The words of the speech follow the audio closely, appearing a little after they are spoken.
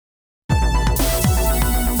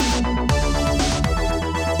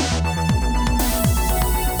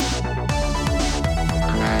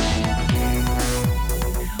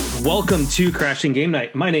Welcome to Crashing Game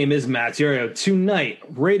Night. My name is Matt Diorio. Tonight,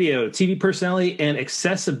 radio, TV personality, and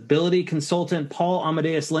accessibility consultant Paul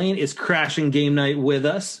Amadeus Lane is crashing game night with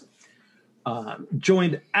us.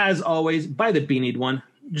 Joined, as always, by the beanied one,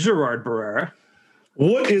 Gerard Barrera.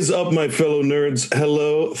 What is up, my fellow nerds?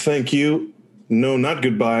 Hello, thank you. No, not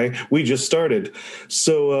goodbye. We just started.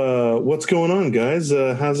 So what's going on, guys?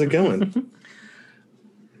 How's it going?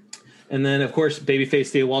 And then, of course,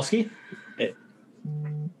 Babyface Diawolski.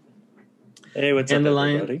 Hey, what's up,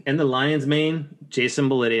 everybody? And the Lions mane, Jason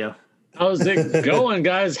Belidio. How's it going,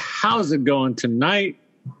 guys? How's it going tonight?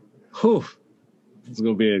 Whew. It's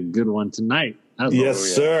going to be a good one tonight. Yes,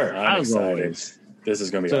 sir. I'm excited. This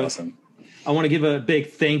is going to be awesome. I want to give a big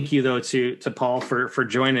thank you, though, to Paul for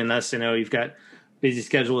joining us. You know, you've got a busy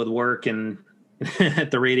schedule with work and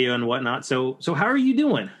at the radio and whatnot. So how are you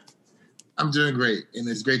doing? I'm doing great, and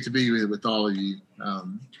it's great to be with all of you. I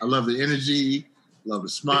love the energy. Love the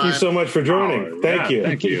smile. Thank you so much for joining. Thank you.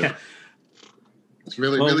 Thank you. Yeah. It's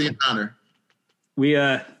really an honor. We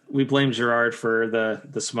blame Gerard for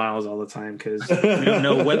the smiles all the time because we don't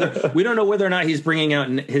know whether or not he's bringing out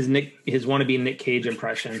his wannabe Nick Cage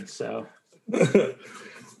impression. So the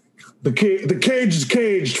cage is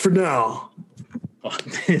caged for now.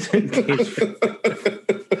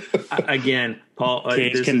 Again, Paul.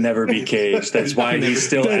 Cage can never be caged. That's why he's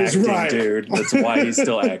still acting, right, dude. That's why he's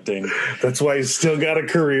still acting. That's why he's still got a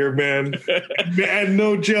career, man. And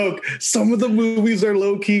no joke, some of the movies are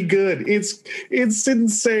low key good. It's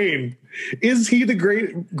insane. Is he the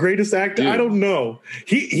greatest actor? Dude. I don't know.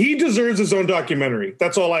 He deserves his own documentary.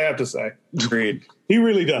 That's all I have to say. Agreed. He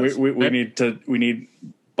really does. We need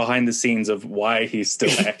behind the scenes of why he's still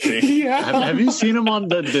acting. Yeah. Have you seen him on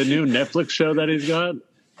the new Netflix show that he's got?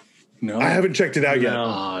 No, I haven't checked it out yet.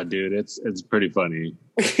 Oh, dude, it's pretty funny.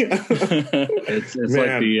 It's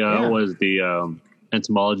like the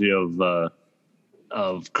etymology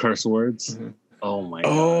of curse words. Mm-hmm. Oh my god!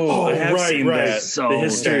 Oh, I have seen that. So the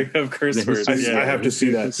history of curse words. I have to see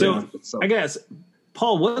that. So I guess,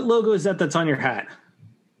 Paul, what logo is that's on your hat?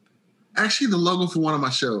 Actually, the logo for one of my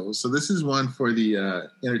shows. So this is one for the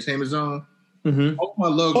Entertainment Zone. Mm-hmm. All of my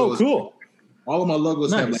logos. Oh, cool. All of my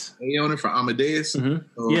logos have like A on it for Amadeus. Mm-hmm.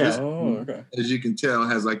 So yeah. Okay. As you can tell,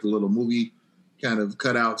 has like the little movie kind of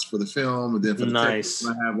cutouts for the film, and then for the text,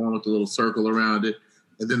 I have one with the little circle around it,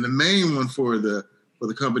 and then the main one for the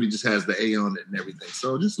company just has the A on it and everything.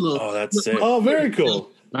 So just a little. Oh, that's sick. Oh, very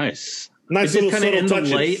cool. Nice Little kind of in touches.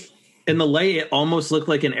 the light. In the light, it almost looked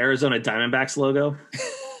like an Arizona Diamondbacks logo.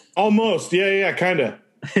 Almost, yeah, kind of.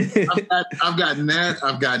 I've gotten that.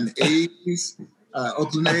 I've gotten A's,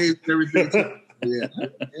 Oakland A's, everything. Yeah.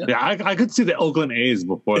 I could see the Oakland A's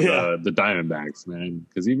before the Diamondbacks, man.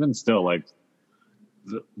 Because even still, like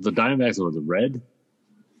the Diamondbacks was red.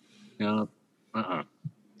 Yeah.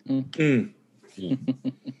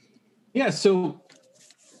 Yeah. So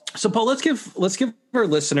Paul, let's give our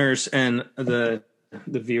listeners and the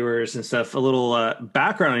viewers and stuff a little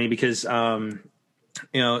background on you because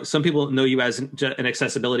some people know you as an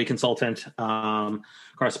accessibility consultant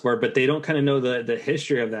across the board, but they don't kind of know the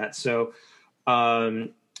history of that. So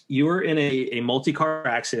you were in a multi-car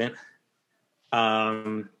accident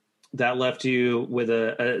that left you with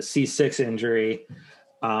a C6 injury.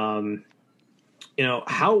 How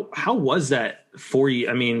was that for you?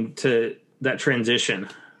 I mean, to that transition.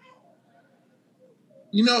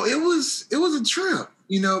 It was a trip.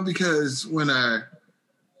 Because when I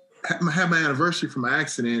had my anniversary from my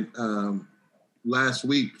accident last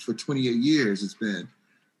week for 28 years, it's been.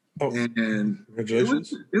 Oh, and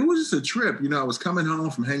congratulations. It was just a trip. I was coming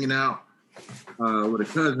home from hanging out with a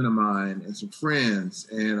cousin of mine and some friends,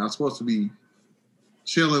 and I was supposed to be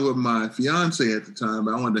chilling with my fiance at the time,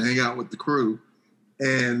 but I wanted to hang out with the crew.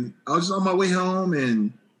 And I was just on my way home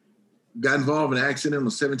and got involved in an accident on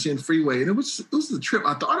the 710 freeway, and it was a trip.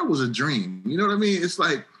 I thought it was a dream. You know what I mean? It's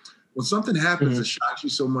like when something happens that shocks you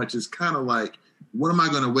so much, it's kind of like, when am I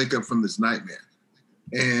going to wake up from this nightmare?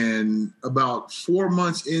 And about 4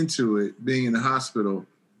 months into it, being in the hospital,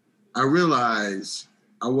 I realized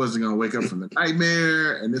I wasn't going to wake up from the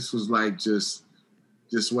nightmare, and this was like just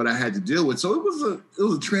what I had to deal with. So it was a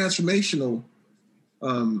transformational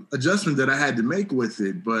adjustment that I had to make with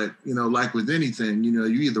it. But like with anything, you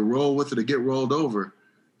either roll with it or get rolled over.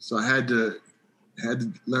 So I had to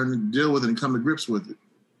learn to deal with it and come to grips with it.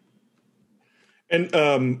 And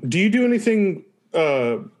do you do anything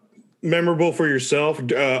memorable for yourself?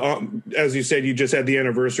 As you said, you just had the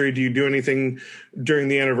anniversary. Do you do anything during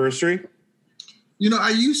the anniversary? I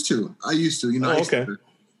used to. Okay.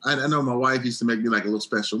 I know my wife used to make me like a little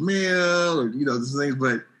special meal or, these things.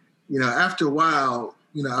 But, after a while,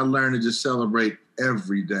 I learned to just celebrate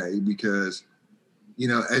every day because,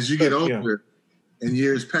 as you get older and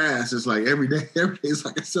years pass, it's like every day is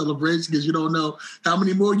like a celebration because you don't know how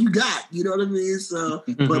many more you got. You know what I mean? So,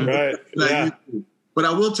 but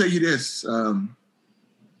I will tell you this,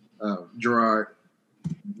 Gerard,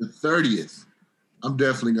 the 30th, I'm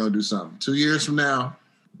definitely going to do something. 2 years from now,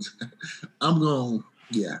 I'm going,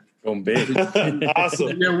 Going big.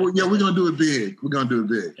 Awesome. Yeah, we're going to do it big. We're going to do it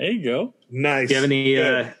big. There you go. Nice. Do you have any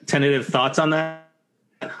tentative thoughts on that?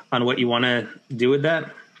 On what you want to do with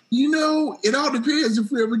that? It all depends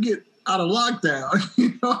if we ever get out of lockdown.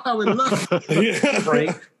 I would love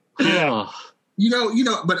Right.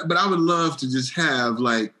 But I would love to just have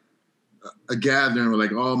like a gathering with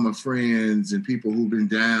like all my friends and people who've been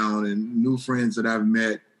down and new friends that I've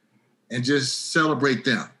met and just celebrate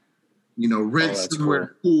them. Rent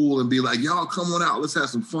somewhere cool and be like, y'all come on out. Let's have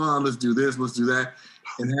some fun. Let's do this. Let's do that.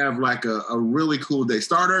 And have like a really cool day.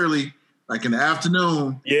 Start early, like in the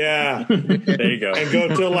afternoon. Yeah. There you go. And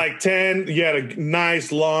go till like 10. You had a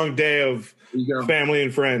nice long day of family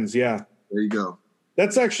and friends. Yeah. There you go.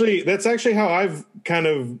 That's actually how I've kind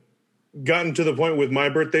of gotten to the point with my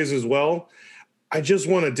birthdays as well. I just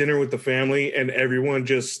want a dinner with the family and everyone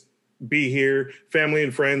just be here. Family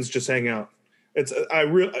and friends just hang out. I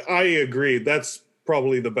agree. That's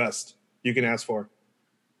probably the best you can ask for.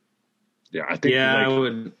 Yeah, I think. Yeah, I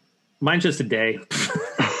would. Mine's just a day.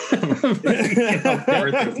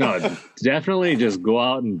 No, definitely just go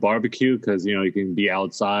out and barbecue because you can be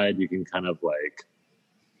outside. You can kind of like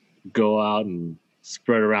go out and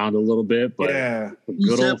spread around a little bit, but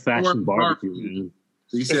good old fashioned barbecue, man.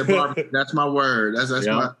 So you said barbecue. That's my word. That's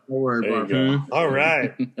my word. Barbecue. All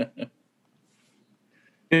right.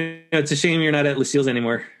 It's a shame you're not at Lucille's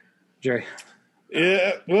anymore, Jerry.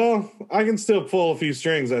 Yeah, well, I can still pull a few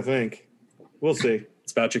strings, I think. We'll see.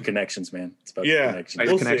 It's about your connections, man. It's about your connections.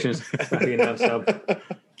 Your connections.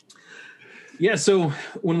 Yeah, so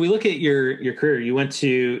when we look at your career, you went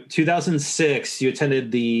to 2006, you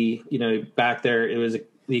attended back there, it was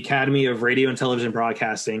the Academy of Radio and Television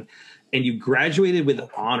Broadcasting, and you graduated with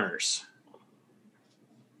honors.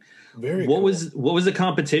 Very What cool. was the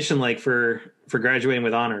competition like for graduating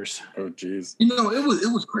with honors? Oh, geez.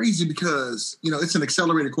 It was crazy because it's an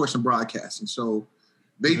accelerated course in broadcasting, so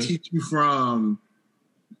they teach you from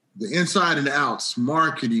the inside and the outs,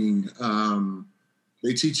 marketing.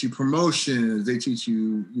 They teach you promotions. They teach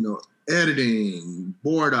you editing,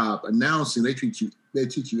 board op, announcing. They teach you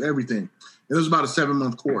everything. It was about a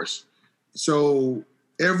 7-month course. So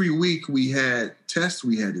every week we had tests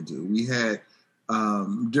we had to do. We had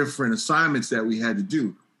different assignments that we had to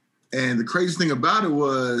do. And the crazy thing about it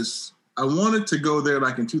was I wanted to go there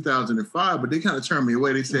like in 2005, but they kind of turned me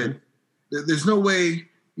away. They said, there's no way,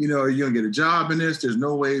 you're going to get a job in this. There's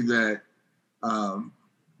no way that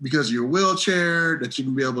because of your wheelchair that you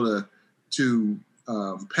can be able to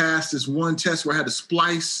pass this one test where I had to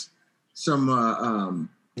splice some.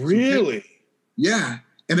 Really? Yeah.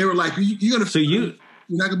 And they were like, you're not going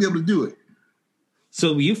to be able to do it.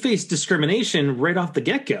 So you faced discrimination right off the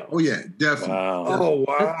get-go. Oh, yeah, definitely. Wow. Oh,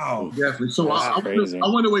 wow. Definitely. So I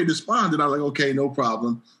went away despondent. I was like, okay, no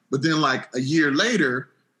problem. But then like a year later,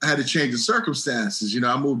 I had to change the circumstances.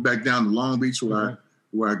 I moved back down to Long Beach where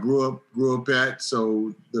I grew up at.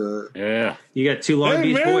 So you got two Long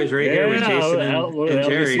Beach boys right here with Jason and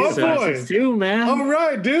Jerry. Boys. You, man. All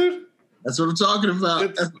right, dude. That's what I'm talking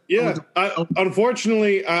about.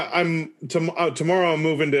 Unfortunately, I'm tomorrow. I'm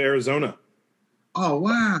moving to Arizona. Oh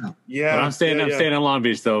wow! Yeah, but I'm staying in Long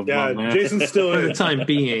Beach though. Yeah, man. Jason's still for the time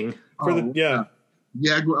being. I went to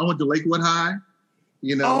Lakewood High.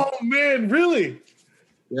 Oh man, really?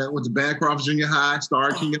 Yeah, I went to Bancroft Junior High,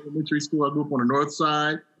 Star King Elementary School. I grew up on the north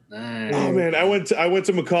side. Nice. Oh man, I went to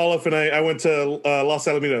McAuliffe and I went to Los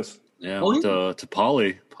Alamitos. Yeah, I went to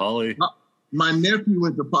Poly. My nephew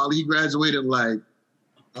went to Poly. He graduated like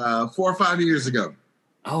 4 or 5 years ago.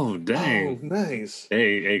 Oh, dang. Oh, nice.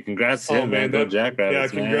 Hey, congrats to him, man. Go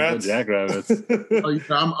Jackrabbits, man. Go Jackrabbits.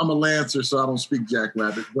 I'm a Lancer, so I don't speak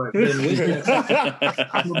Jackrabbit. But the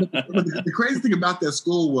crazy thing about that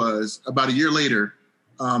school was about a year later,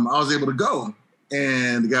 I was able to go.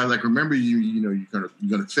 And the guy's like, remember, you're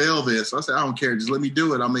gonna fail this. So I said, I don't care. Just let me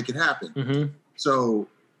do it. I'll make it happen. Mm-hmm. So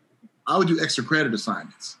I would do extra credit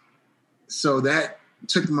assignments. So that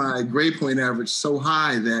took my grade point average so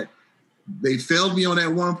high that they failed me on that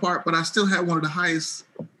one part, but I still had one of the highest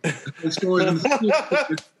scores in the school.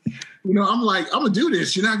 I'm like, I'm gonna do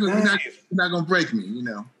this. You're not gonna break me.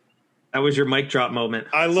 That was your mic drop moment.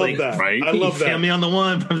 I love that. Right? I love that. You failed me on the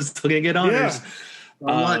one, but I'm still gonna get honors.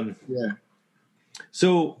 Yeah.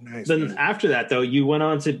 So nice, then man. after that, though, you went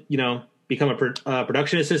on to become a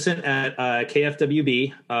production assistant at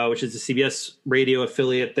KFWB, which is the CBS radio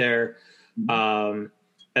affiliate there. And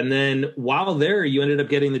then while there, you ended up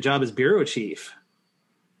getting the job as bureau chief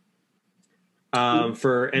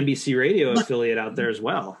for NBC radio affiliate out there as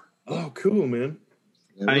well. Oh, cool, man.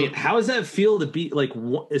 I mean, how does that feel to be like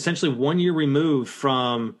essentially 1 year removed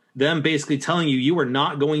from them basically telling you were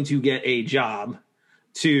not going to get a job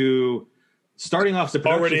to starting off as a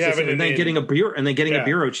production assistant and then getting a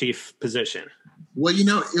bureau chief position? Well,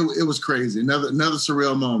 it was crazy. Another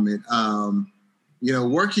surreal moment.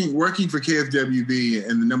 Working for KFWB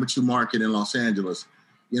in the number 2 market in Los Angeles,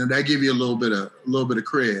 that give you a little bit of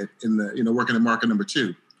cred in the, working in market number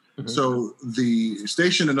 2. Mm-hmm. So the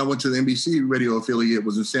station that I went to, the NBC radio affiliate,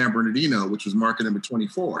 was in San Bernardino, which was market number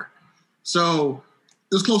 24. So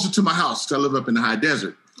it was closer to my house. I live up in the high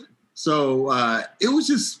desert. So it was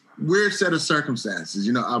just weird set of circumstances.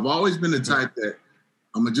 I've always been the type that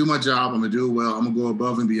I'm going to do my job. I'm going to do it well. I'm going to go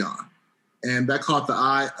above and beyond. And that caught the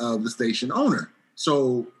eye of the station owner.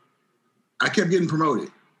 So I kept getting promoted.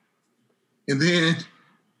 And then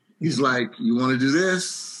he's like, you want to do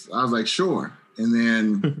this? I was like, sure. And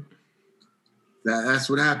then that's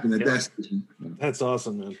what happened at that station. That's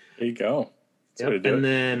awesome, man. There you go. Yep. And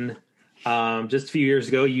then just a few years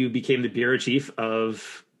ago, you became the bureau chief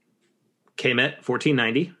of KMET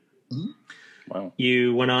 1490. Mm-hmm. Wow.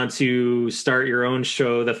 You went on to start your own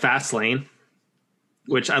show, The Fast Lane,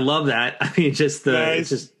 which I love that. I mean, just it's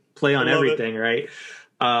just play on everything, right?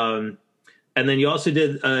 And then you also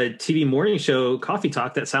did a TV morning show, Coffee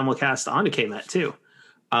Talk, that simulcast onto KMET too.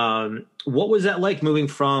 What was that like, moving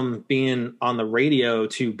from being on the radio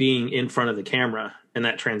to being in front of the camera and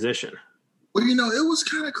that transition? Well, it was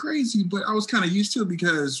kind of crazy, but I was kind of used to it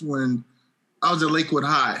because when I was at Lakewood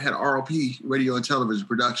High, I had RLP, radio and television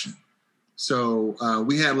production. So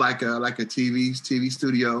we had like a TV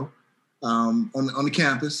studio on the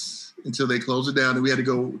campus until they closed it down, and we had to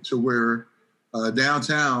go to where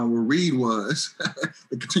downtown where Reed was,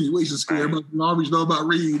 the continuation school. Everybody always know about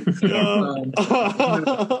Reed. Over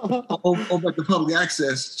at the public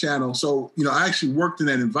access channel. So, I actually worked in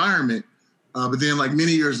that environment. But then like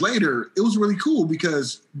many years later, it was really cool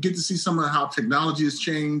because you get to see some of how technology has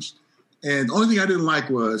changed. And the only thing I didn't like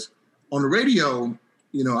was on the radio,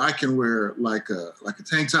 I can wear like a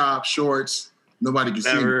tank top, shorts. Nobody can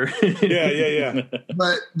see me. Yeah.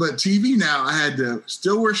 But TV now, I had to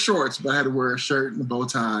still wear shorts, but I had to wear a shirt and a bow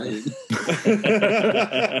tie.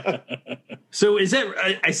 So is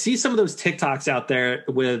that, I see some of those TikToks out there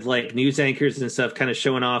with like news anchors and stuff kind of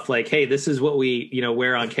showing off like, hey, this is what we,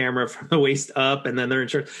 wear on camera from the waist up, and then they're in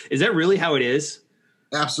shorts. Is that really how it is?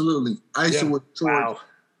 Absolutely. I used to wear shorts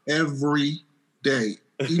every day,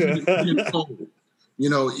 even in the cold.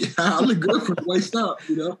 I look good from the waist up,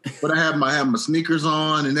 but I have my sneakers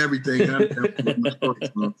on and everything.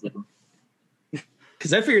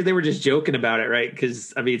 Because I figured they were just joking about it, right?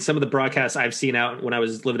 Because, I mean, some of the broadcasts I've seen out when I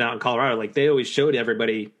was living out in Colorado, like they always showed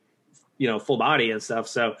everybody, full body and stuff.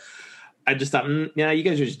 So I just thought, yeah, you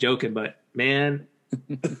guys are just joking, but man,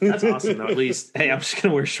 that's awesome though. At least, hey, I'm just going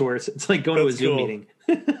to wear shorts. It's like going to a Zoom meeting.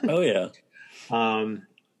 Oh, yeah.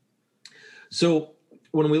 So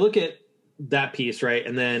when we look at that piece, right,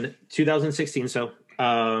 and then 2016, so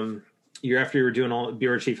year after you were doing all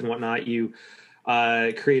bureau chief and whatnot, you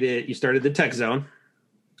started the Tech Zone,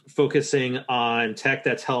 focusing on tech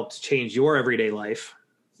that's helped change your everyday life.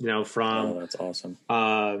 From that's awesome.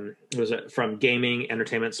 Was it from gaming,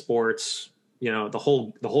 entertainment, sports? The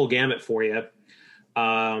whole gamut for you.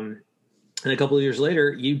 And a couple of years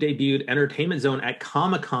later, you debuted Entertainment Zone at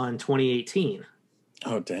Comic-Con 2018.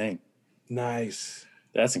 Oh, dang! Nice.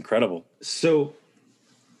 That's incredible. So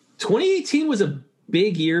 2018 was a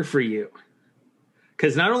big year for you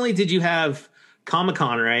because not only did you have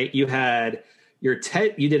Comic-Con, right? You had you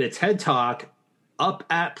did a TED Talk up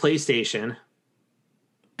at PlayStation.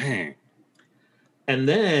 Dang. And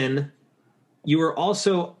then you were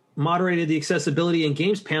also moderated the accessibility and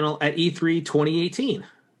games panel at E3 2018.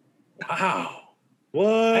 Wow.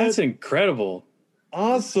 What? That's incredible.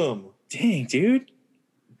 Awesome. Dang, dude.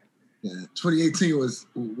 Yeah, 2018 was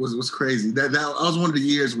crazy. That was one of the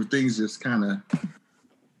years where things just kind of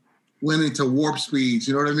went into warp speeds.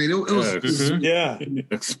 You know what I mean? It was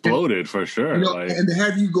exploded for sure. And to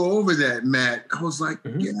have you go over that, Matt, I was like,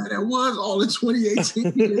 yeah, that was all in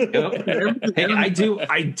 2018. Hey,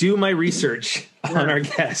 I do my research on our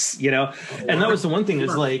guests, and that was the one thing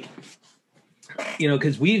is like,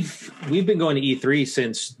 because we've been going to E3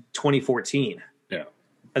 since 2014. Yeah.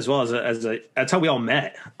 As well as that's how we all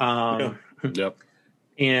met. Yep.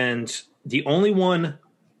 And the only one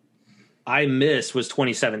I missed was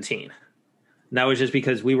 2017. And that was just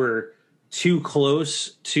because we were too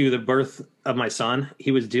close to the birth of my son.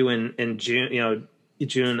 He was due in June,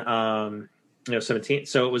 June 17th.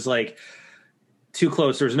 So it was like too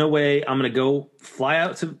close. There was no way I'm going to go fly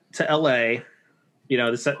out to LA.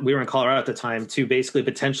 We were in Colorado at the time, to basically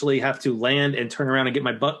potentially have to land and turn around and get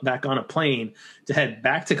my butt back on a plane to head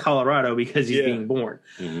back to Colorado because he's being born.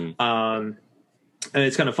 Mm-hmm. And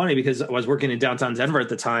it's kind of funny because I was working in downtown Denver at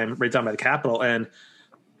the time, right down by the Capitol, and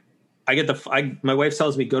my wife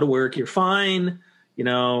tells me, go to work, you're fine.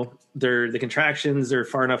 The contractions, they're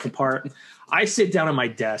far enough apart. I sit down at my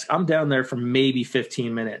desk. I'm down there for maybe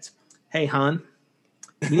 15 minutes. Hey, hon,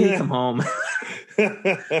 you need to come home.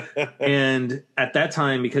 And at that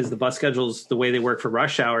time, because the bus schedules, the way they work for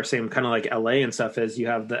rush hour, same kind of like LA and stuff, is you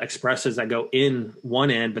have the expresses that go in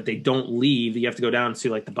one end, but they don't leave. You have to go down to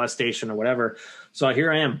like the bus station or whatever. So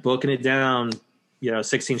here I am booking it down,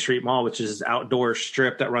 16th Street Mall, which is this outdoor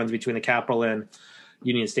strip that runs between the Capitol and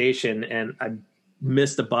Union Station. And I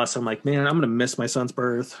missed the bus. I'm like, man, I'm going to miss my son's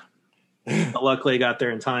birth. But luckily I got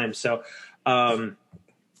there in time. So, so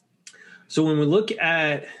when we look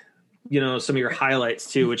at, some of your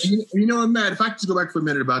highlights too, which, Matt, if I could just go back for a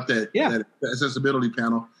minute about that accessibility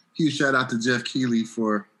panel, huge shout out to Jeff Keighley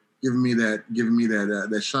for giving me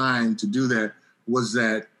that shine to do that.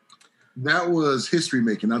 That was history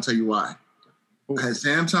making. I'll tell you why. I had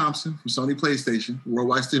Sam Thompson from Sony PlayStation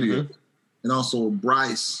Worldwide Studios, and also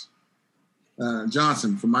Bryce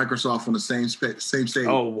Johnson from Microsoft on the same stage.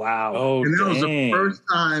 Oh wow! And that was the first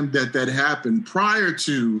time that happened, prior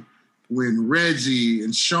to when Reggie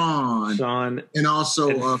and Sean and also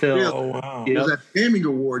and Phil. Oh wow! It was at Gaming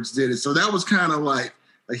Awards did it, so that was kind of like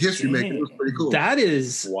a history maker. It was pretty cool. That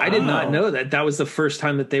is, wow. I did not know that. That was the first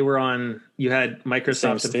time that they were on. You had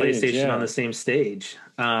Microsoft and PlayStation on the same stage.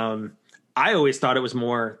 I always thought it was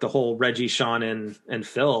more the whole Reggie, Sean, and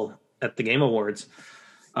Phil at the Game Awards.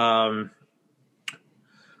 So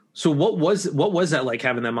what was that like,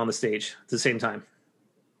 having them on the stage at the same time?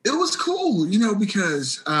 It was cool,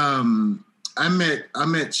 because I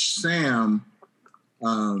met Sam.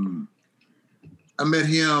 I met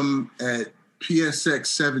him at PSX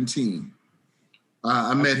 17.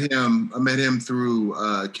 I met him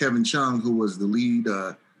through Kevin Chung, who was the lead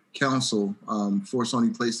counsel for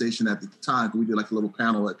Sony PlayStation at the time. We did like a little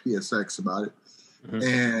panel at PSX about it. Mm-hmm.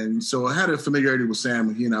 And so I had a familiarity with Sam,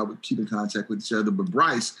 and he and I would keep in contact with each other. But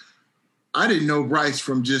Bryce, I didn't know Bryce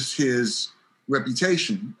from just his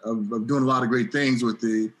reputation of doing a lot of great things with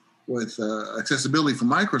accessibility for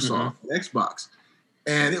Microsoft and Xbox.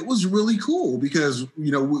 And it was really cool because,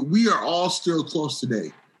 we are all still close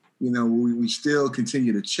today. We still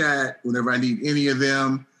continue to chat whenever I need any of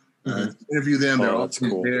them. Interview them. They're all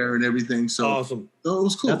cool there and everything. So awesome. So it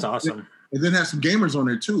was cool. That's awesome. And then have some gamers on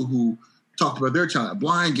there too who talked about their channel,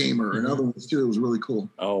 Blind Gamer and other ones too. It was really cool.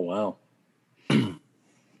 Oh wow.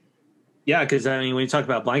 Yeah, because when you talk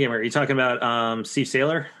about Blind Gamer, are you talking about Steve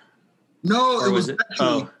Saylor? No, it was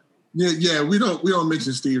actually. Yeah. We don't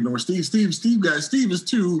mention Steve no more. Steve is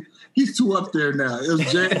too. He's too up there now. It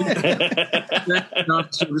was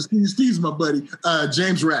James. Steve's my buddy.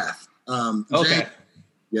 James Rath. Okay.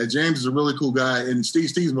 James is a really cool guy, and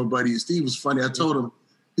Steve's my buddy. Steve was funny. I told him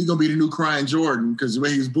he's gonna be the new Crying Jordan because the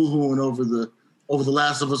way he was boohooing over the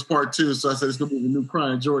Last of Us Part 2. So I said it's gonna be the new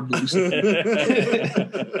Crying Jordan.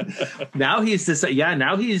 Now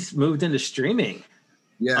he's moved into streaming.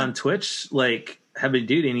 On Twitch, like heavy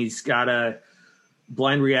duty, and he's got a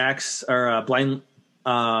blind reacts or a blind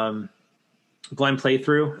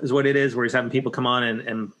playthrough is what it is, where he's having people come on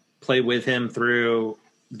and play with him through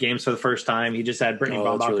games for the first time. He just had Brittany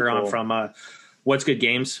Bombacher really on from What's Good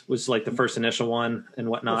Games, was like the first initial one and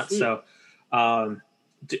whatnot. So awesome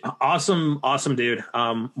dude.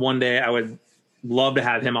 One day I would love to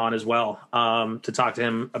have him on as well, to talk to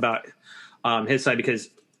him about his side, because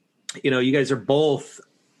you guys are both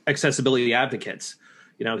accessibility advocates.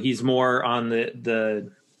 He's more on the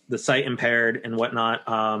sight impaired and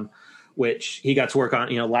whatnot, which he got to work on,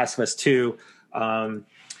 Last of Us 2.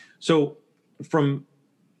 So from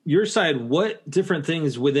your side, what different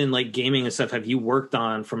things within like gaming and stuff have you worked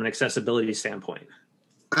on from an accessibility standpoint?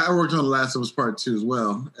 I worked on The Last of Us Part 2 as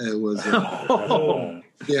well. It was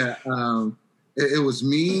it was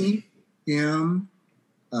me, him,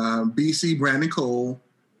 BC, Brandon Cole,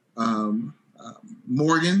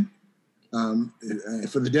 Morgan,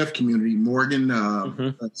 for the deaf community,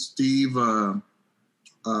 Morgan, Steve,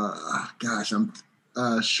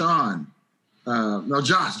 Sean,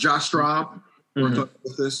 Josh Straub worked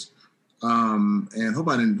with us, and hope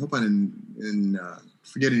I didn't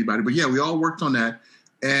forget anybody. But yeah, we all worked on that,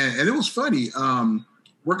 and it was funny.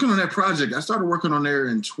 working on that project, I started working on there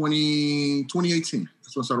in 2018.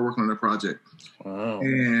 That's when I started working on that project. Wow.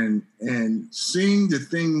 And seeing the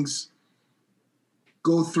things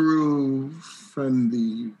go through from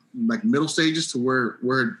the like middle stages to where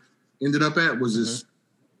it ended up at was just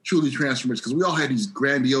truly transformative, because we all had these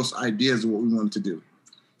grandiose ideas of what we wanted to do.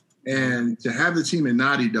 And to have the team in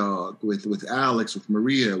Naughty Dog with Alex, with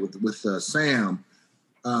Maria, with Sam,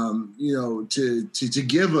 to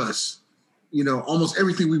give us, almost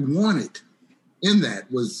everything we wanted in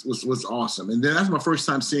that was awesome. And then that's my first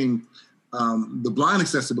time seeing the blind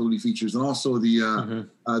accessibility features and also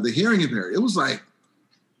the hearing impaired. It was like,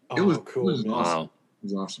 it was cool. It was awesome. Wow. It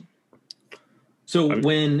was awesome. So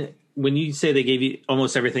when you say they gave you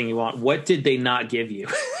almost everything you want, what did they not give you?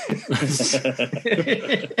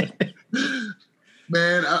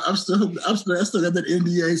 Man, I still got that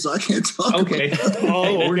NDA, so I can't talk. Okay.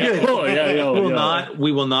 We're good.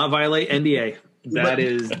 We will not violate NDA. That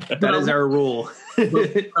is our rule.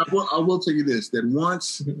 I will tell you this: that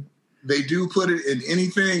once they do put it in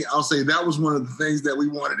anything, I'll say that was one of the things that we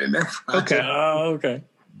wanted in that project. Okay. Okay.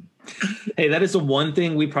 Hey, that is the one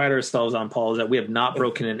thing we pride ourselves on, Paul, is that we have not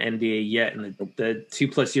broken an NDA yet in the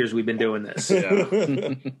 2+ years we've been doing this. Yeah.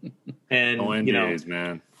 And no NDAs,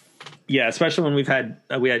 man. Yeah, especially when we had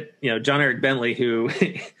John Eric Bentley, who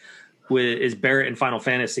is Barrett in Final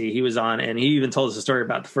Fantasy. He was on, and he even told us a story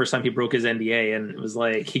about the first time he broke his NDA, and it was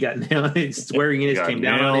like he got nailed. Swearing in came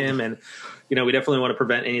down on him, and we definitely want to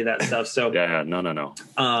prevent any of that stuff. So no.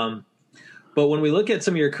 But when we look at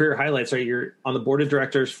some of your career highlights, right, you're on the board of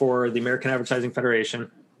directors for the American Advertising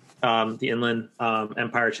Federation, the Inland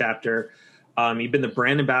Empire chapter. You've been the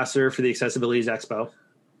brand ambassador for the Accessibilities Expo.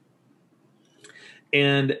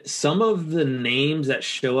 And some of the names that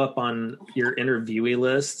show up on your interviewee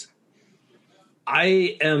list,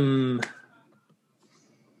 I am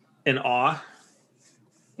in awe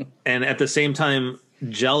and at the same time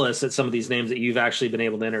jealous at some of these names that you've actually been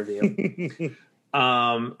able to interview.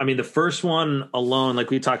 The first one alone, like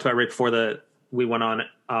we talked about right before we went on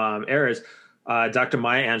air, is Dr.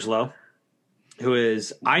 Maya Angelou, who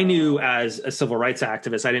is, I knew as a civil rights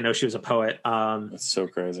activist. I didn't know she was a poet. That's so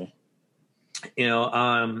crazy.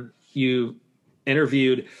 You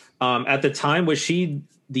interviewed at the time, was she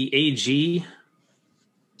the AG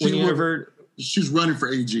when you interviewed? She was running for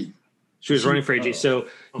AG. She was running for AG. So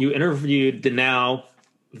you interviewed the now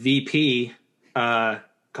VP,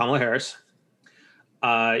 Kamala Harris.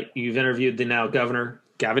 You've interviewed the now Governor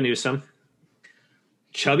Gavin Newsom,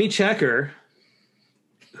 Chubby Checker,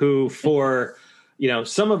 who for,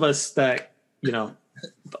 some of us that, the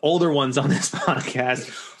older ones on this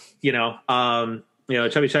podcast,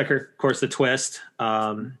 Chubby Checker, of course, the Twist.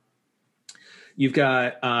 You've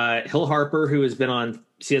got Hill Harper, who has been on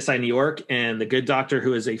CSI New York, and The Good Doctor,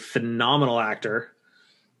 who is a phenomenal actor.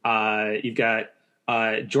 You've got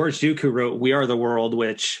George Duke, who wrote We Are the World,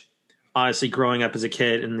 which honestly, growing up as a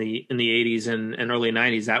kid in the 80s and early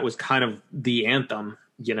 90s, that was kind of the anthem,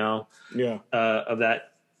 of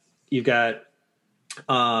that. You've got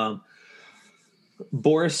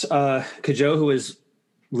Boris Kajo, who is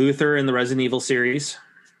Luther in the Resident Evil series.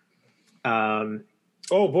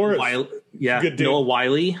 Boris. Noah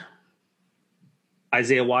Wiley,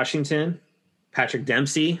 Isaiah Washington, Patrick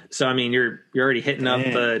Dempsey. So, you're already hitting up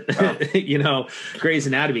the, Grey's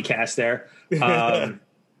Anatomy cast there.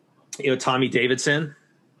 Tommy Davidson,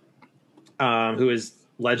 who is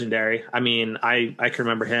legendary. I can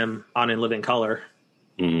remember him on In Living Color.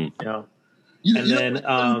 Mm-hmm.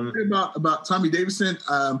 About Tommy Davidson.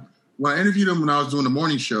 When I interviewed him when I was doing the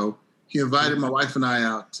morning show, he invited my wife and I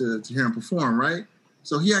out to hear him perform. Right,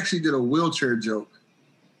 so he actually did a wheelchair joke,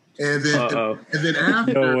 and then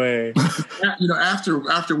after, no way,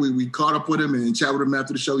 after we caught up with him and chatted with him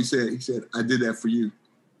after the show, he said, "I did that for you,"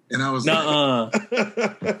 and I was like,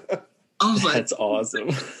 "That's awesome."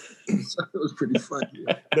 It was pretty funny.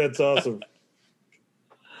 That's awesome.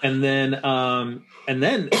 And then the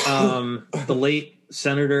late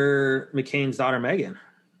Senator McCain's daughter, Megan.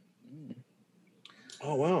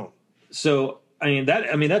 Oh, wow. So,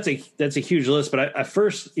 that's a huge list, but I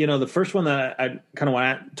first, the first one that I kind of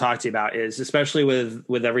want to talk to you about is, especially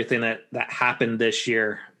with everything that happened this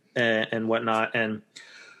year and whatnot. And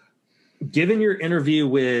given your interview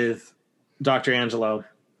with Dr. Angelou,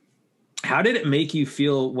 how did it make you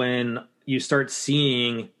feel when you start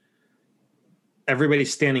seeing everybody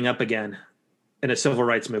standing up again in a civil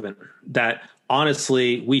rights movement that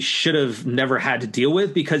honestly we should have never had to deal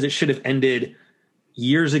with, because it should have ended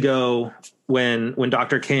years ago when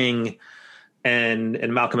Dr. King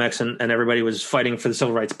and Malcolm X and everybody was fighting for the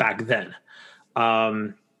civil rights back then?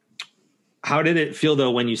 how did it feel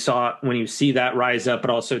though when you see that rise up, but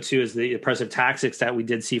also too is the oppressive tactics that we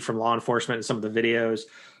did see from law enforcement in some of the videos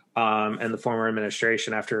and the former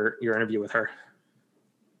administration after your interview with her?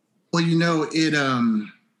 Well, it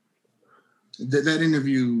that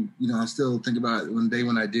interview, I still think about it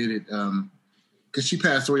when I did it, because she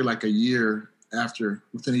passed away like within a year after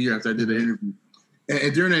I did the interview,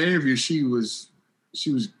 and during that interview, she was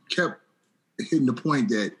kept hitting the point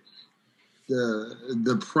that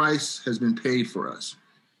the price has been paid for us,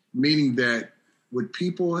 meaning that what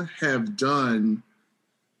people have done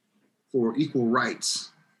for equal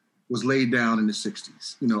rights was laid down in the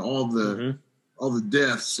 60s. All the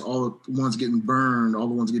deaths, all the ones getting burned, all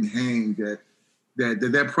the ones getting hanged,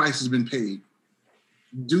 that price has been paid.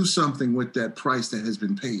 Do something with that price that has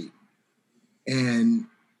been paid. And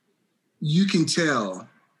you can tell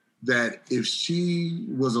that if she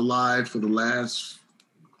was alive for the last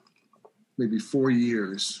maybe 4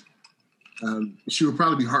 years, she would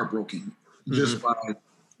probably be heartbroken just by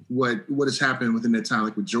what has happened within that time,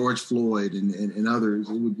 like with George Floyd and others.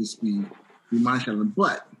 It would just be mind-shattering.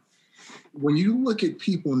 But when you look at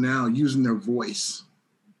people now using their voice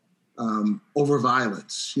over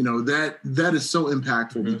violence, that is so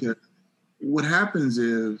impactful because what happens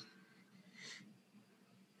is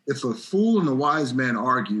if a fool and a wise man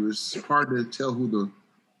argue, it's hard to tell who the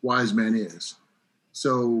wise man is.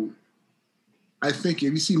 So I think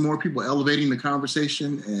if you see more people elevating the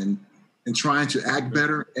conversation and trying to act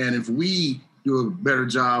better, and if we do a better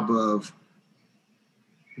job of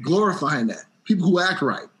glorifying that, people who act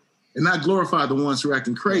right, and not glorify the ones who are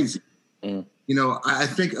acting crazy, I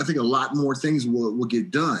think a lot more things will get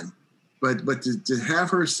done. But to have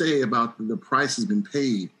her say about the price has been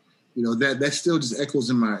paid, that still just echoes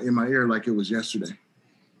in my ear like it was yesterday.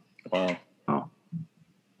 Wow.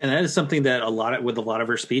 And that is something that with a lot of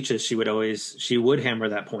her speeches, she would hammer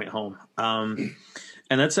that point home.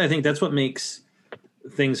 And I think that's what makes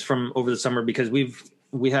things from over the summer, because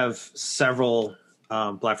we have several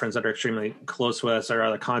Black friends that are extremely close with us, that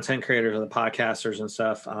are the content creators or the podcasters and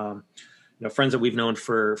stuff, friends that we've known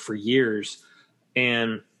for years.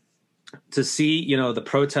 And to see, the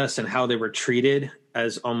protests and how they were treated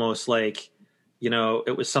as almost like,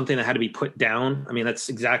 it was something that had to be put down. I mean, that's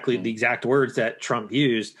exactly the exact words that Trump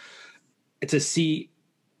used. To see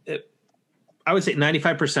it, I would say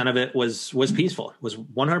 95% of it was peaceful, was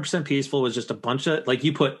 100% peaceful. It was just a bunch of, like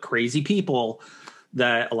you put, crazy people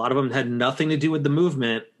that a lot of them had nothing to do with the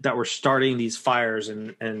movement that were starting these fires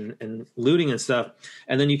and looting and stuff.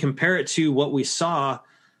 And then you compare it to what we saw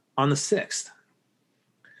on the 6th,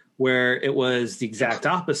 where it was the exact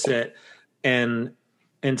opposite. And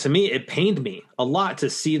to me, it pained me a lot to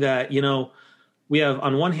see that, we have,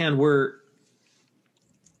 on one hand,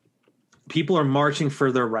 people are marching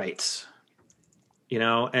for their rights,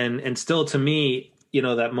 and still to me,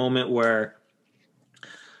 that moment where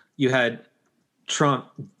you had Trump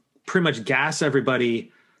pretty much gas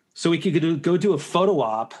everybody so he could go do a photo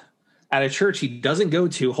op at a church he doesn't go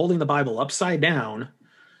to, holding the Bible upside down,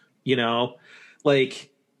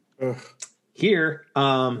 here.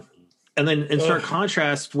 And then in stark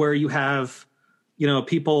contrast, where you have,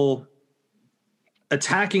 people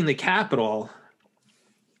attacking the Capitol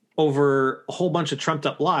over a whole bunch of trumped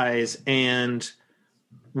up lies, and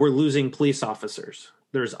we're losing police officers.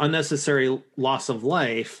 There's unnecessary loss of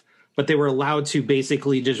life, but they were allowed to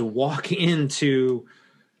basically just walk into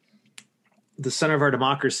the center of our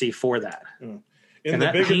democracy for that. In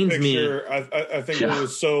the bigger picture, I think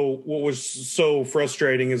what was so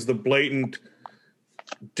frustrating is the blatant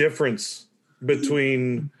difference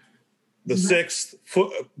between the 6th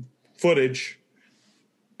footage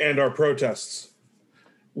and our protests,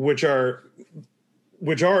 which are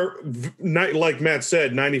not, like Matt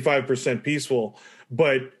said, 95% peaceful,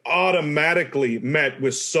 but automatically met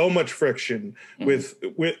with so much friction, with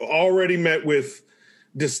already met with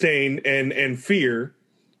disdain and fear.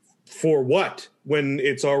 For what, when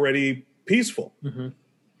it's already peaceful?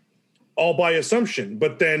 All by assumption.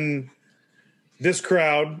 But then this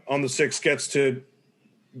crowd on the 6th gets to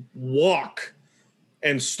walk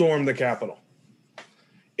and storm the Capitol.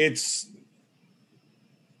 It's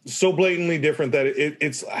so blatantly different that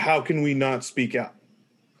it's how can we not speak out?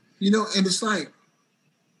 And it's like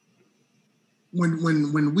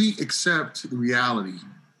when we accept the reality,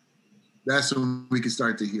 that's when we can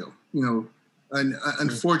start to heal. And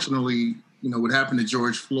unfortunately, what happened to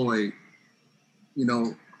George Floyd,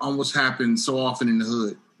 almost happened so often in the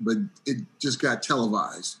hood, but it just got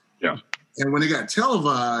televised. Yeah. And when it got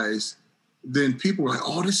televised, then people were like,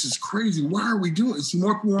 oh, this is crazy. Why are we doing it? See,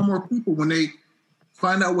 more and more people, when they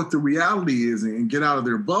find out what the reality is and get out of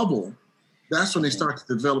their bubble, that's when they start to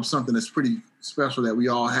develop something that's pretty special that we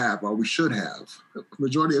all have, or we should have. The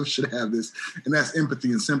majority of us should have this, and that's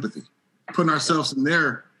empathy and sympathy, putting ourselves in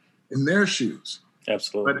their shoes.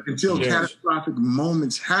 Absolutely. But until catastrophic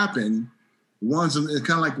moments happen, kind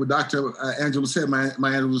of like what Dr. Angela said, my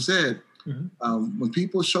Angela said, when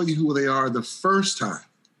people show you who they are the first time,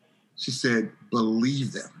 she said,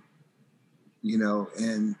 believe them. You know,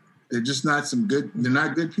 and they're just not they're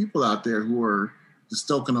not good people out there who are just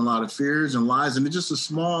stoking a lot of fears and lies. And they're just a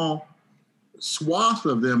small swath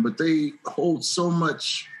of them, but they hold so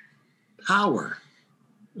much power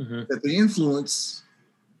that they influence,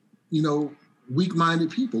 you know,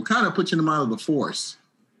 weak-minded people. Kind of put you in the mind of the Force,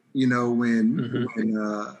 you know, when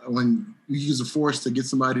you use the Force to get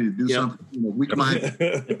somebody to do something, you know,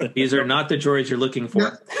 weak-minded. These are not the droids you're looking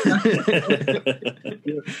for.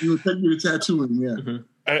 You would take you to tattoo him,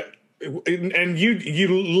 and you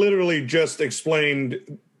literally just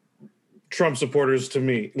explained Trump supporters to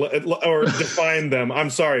me, or defined them. I'm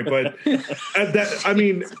sorry, but I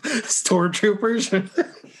mean, stormtroopers.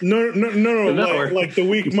 No, like the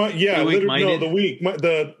weak,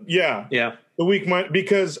 the weak mind.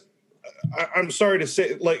 Because I'm sorry to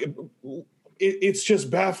say, like, it's just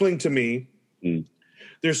baffling to me.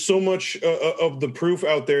 There's so much of the proof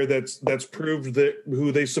out there that's proved that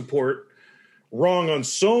who they support wrong on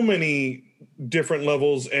so many different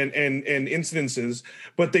levels and incidences,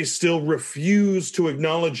 but they still refuse to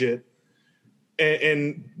acknowledge it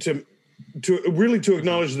and to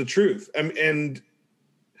acknowledge the truth. And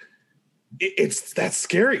that's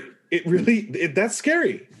scary. That's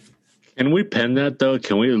scary. Can we pen that though?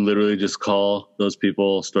 Can we literally just call those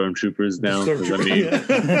people stormtroopers now? I mean,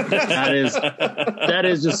 that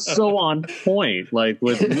is just so on point, like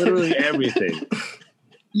with literally everything.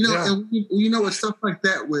 You know, and you know, stuff like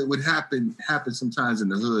that would happen sometimes in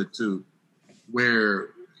the hood too, where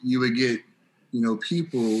you would get, you know,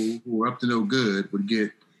 people who are up to no good would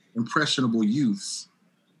get impressionable youths,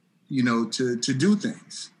 you know, to do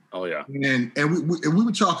things. Oh yeah, and we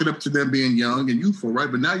would chalk it up to them being young and youthful,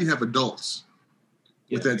 right? But now you have adults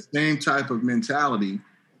with that same type of mentality,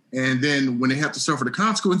 and then when they have to suffer the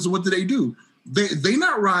consequences, what do? They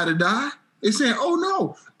not ride or die. They saying, "Oh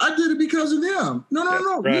no, I did it because of them."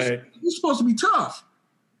 No. Right. You're supposed to be tough.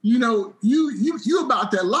 You know, you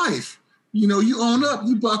about that life. You know, you own up,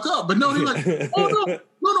 you buck up. But no, they're like, "Oh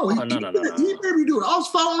no, he made me do it. I was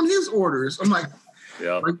following his orders." I'm like,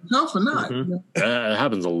 yeah, are you tough or not? Mm-hmm. It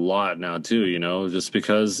happens a lot now too, you know, just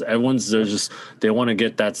because they want to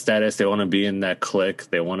get that status, they want to be in that clique,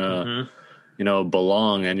 they want to, you know,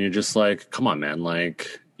 belong, and you're just like, come on, man,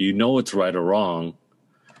 like, you know, it's right or wrong,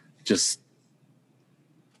 just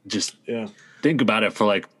think about it for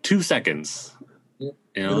like 2 seconds, you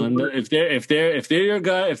know, and if they're your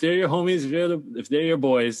guy, if they're your homies, if they're your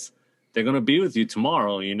boys, they're gonna be with you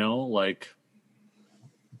tomorrow, you know, like.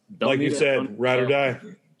 Like you said, ride or die.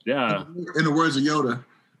 Yeah. In the words of Yoda,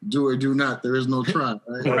 do or do not. There is no try.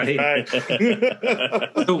 Right.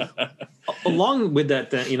 So, along with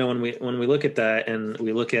that, you know, when we look at that and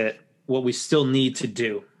we look at what we still need to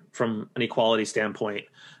do from an equality standpoint,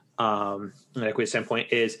 an equity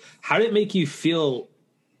standpoint, is how did it make you feel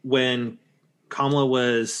when Kamala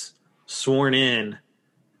was sworn in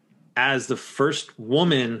as the first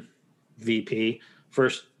woman VP,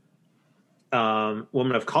 first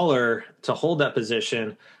woman of color to hold that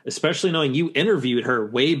position, especially knowing you interviewed her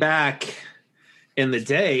way back in the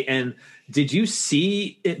day? And did you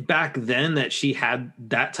see it back then that she had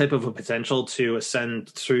that type of a potential to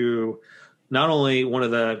ascend to not only one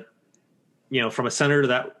of the, you know, from a senator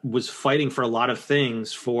that was fighting for a lot of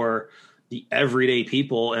things for the everyday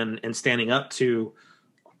people and standing up to,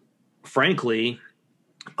 frankly,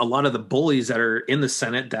 a lot of the bullies that are in the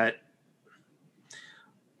Senate that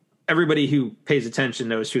everybody who pays attention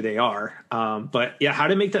knows who they are. But yeah, how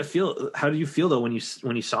did it make that feel? How did you feel though when you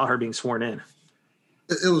saw her being sworn in?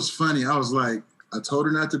 It was funny. I was like, I told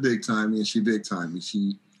her not to big time me, and she big time me.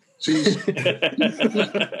 She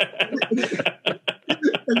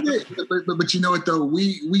but you know what though?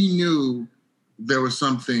 We knew there was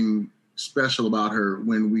something special about her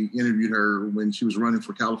when we interviewed her when she was running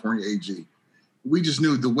for California AG. We just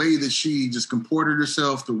knew the way that she just comported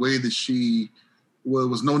herself, the way that she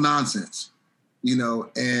was no nonsense, you know,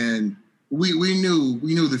 and we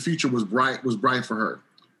knew the future was bright for her.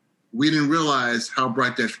 We didn't realize how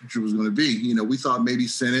bright that future was going to be. You know, we thought maybe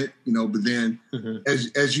Senate, you know, but then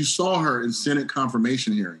as you saw her in Senate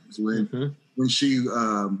confirmation hearings when she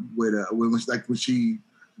when she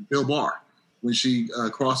Bill Barr, when she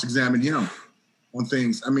cross-examined him on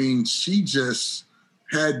things, I mean, she just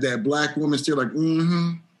had that black woman still like,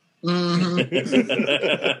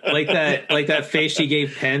 Mm-hmm. like that face she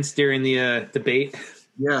gave Pence during the debate.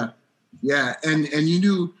 Yeah, and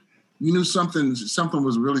you knew something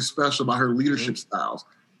was really special about her leadership styles,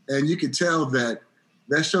 and you could tell that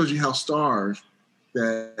shows you how starved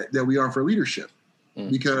that we are for leadership,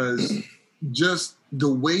 because just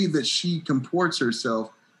the way that she comports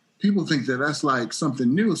herself, people think that that's like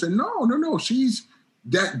something new. Say no,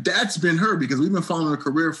 that's been her, because we've been following her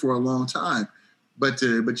career for a long time. But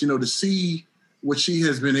to see what she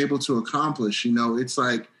has been able to accomplish, it's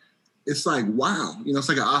like wow, it's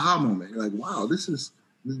like an aha moment. You're like, wow, this is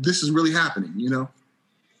really happening,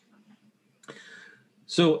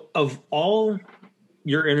 So of all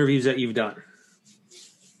your interviews that you've done,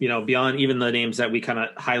 beyond even the names that we kind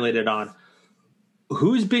of highlighted on,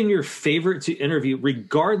 who's been your favorite to interview,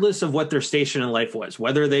 regardless of what their station in life was,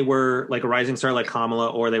 whether they were like a rising star like Kamala,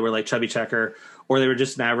 or they were like Chubby Checker, or they were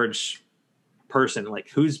just an average person? Like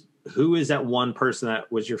who is that one person that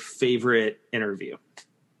was your favorite interview?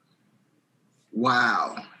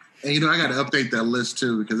 Wow. And I got to update that list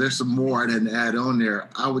too, because there's some more I didn't add on there.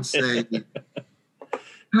 I would say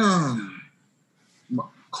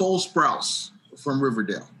Cole Sprouse from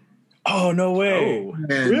Riverdale. Oh, no way.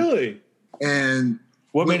 Really? And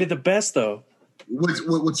what made it the best, though?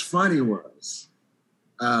 What's funny was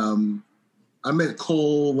I met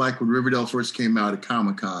Cole like when Riverdale first came out at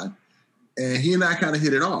Comic-Con, and he and I kind of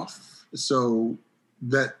hit it off. So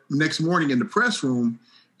that next morning in the press room,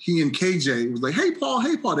 he and KJ was like, hey, Paul.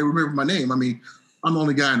 They remember my name. I mean, I'm the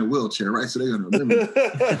only guy in a wheelchair, right? So they're going to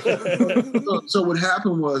remember. So what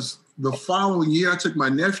happened was the following year, I took my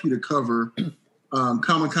nephew to cover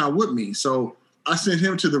Comic-Con with me. So I sent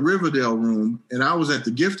him to the Riverdale room, and I was at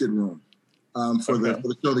the Gifted room for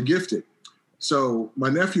the show The Gifted. So my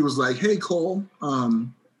nephew was like, hey, Cole,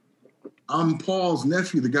 I'm Paul's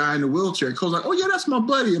nephew, the guy in the wheelchair. Cole's like, oh, yeah, that's my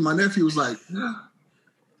buddy. And my nephew was like,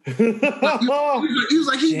 he was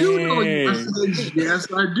like, he do know you. I said, yes,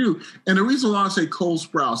 I do. And the reason why I say Cole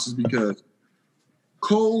Sprouse is because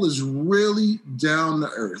Cole is really down to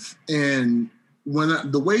earth. And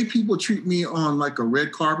the way people treat me on like a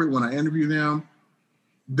red carpet when I interview them,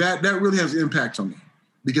 that really has an impact on me.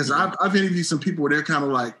 Because I've interviewed some people where they're kind of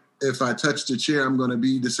like, if I touch the chair, I'm going to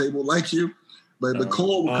be disabled like you. But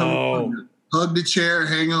Cole will come on, hug the chair,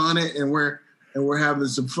 hang on it, and we're having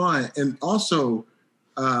some fun. And also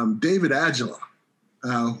David Agila,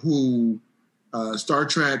 who Star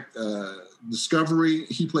Trek Discovery,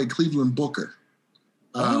 he played Cleveland Booker.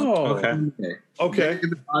 Okay.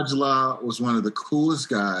 David Agila was one of the coolest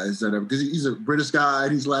guys that ever, because he's a British guy,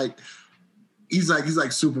 and he's like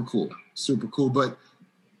super cool. But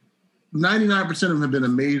 99% of them have been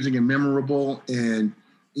amazing and memorable, and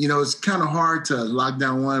it's kind of hard to lock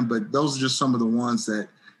down one, but those are just some of the ones that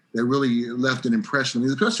really left an impression on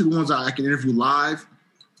me, especially the ones I can interview live,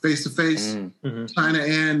 face to face. China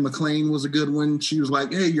Ann McClain was a good one. She was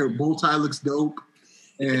like, hey, your bow tie looks dope.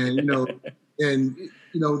 And,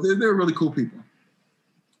 they're really cool people.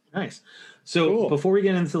 Nice. So Before we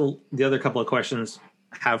get into the other couple of questions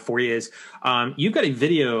I have for you is, you've got a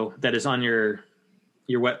video that is on your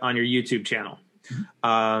YouTube channel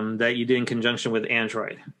that you did in conjunction with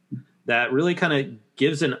Android that really kind of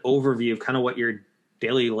gives an overview of kind of what your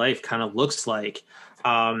daily life kind of looks like.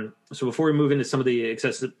 So before we move into some of the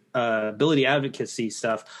accessibility advocacy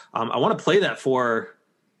stuff, I want to play that for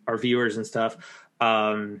our viewers and stuff.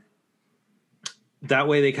 That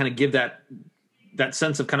way they kind of give that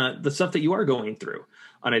sense of kind of the stuff that you are going through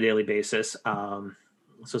on a daily basis. So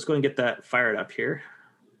let's go and get that fired up here.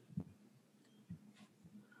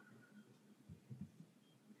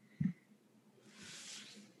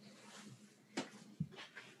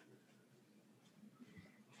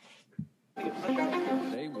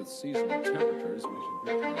 With seasonal temperatures,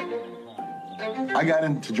 I got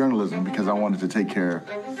into journalism because I wanted to take care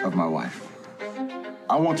of my wife.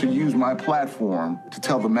 I want to use my platform to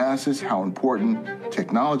tell the masses how important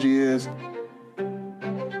technology is.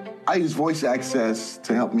 I use voice access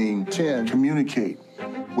to help me communicate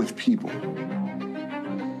with people.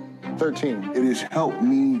 13. It has helped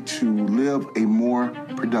me to live a more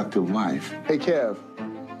productive life. Hey, Kev,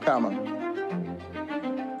 comma.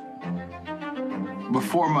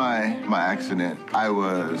 Before my accident, I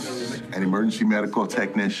was an emergency medical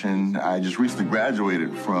technician. I just recently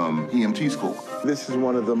graduated from EMT school. This is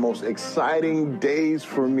one of the most exciting days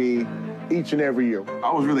for me each and every year.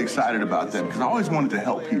 I was really excited about that because I always wanted to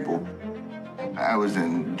help people. I was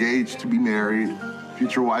engaged to be married.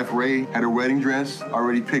 Future wife Ray had her wedding dress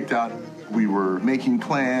already picked out. We were making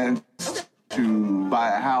plans to buy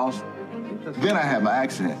a house. Then I had my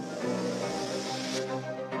accident.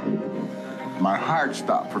 My heart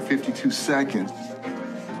stopped for 52 seconds.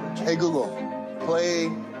 Hey, Google,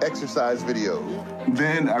 play exercise video.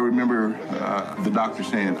 Then I remember the doctor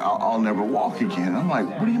saying, I'll never walk again. I'm like,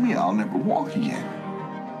 what do you mean I'll never walk again?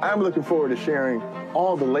 I'm looking forward to sharing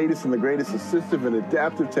all the latest and the greatest assistive and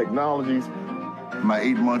adaptive technologies. My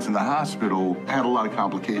 8 months in the hospital had a lot of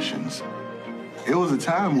complications. It was a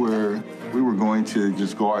time where we were going to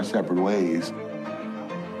just go our separate ways.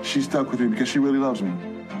 She stuck with me because she really loves me.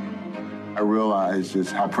 I realized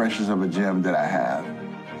just how precious of a gem that I have.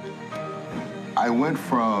 I went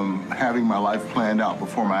from having my life planned out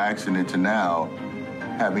before my accident to now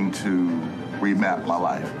having to remap my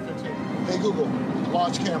life. Hey, Google,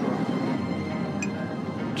 launch camera.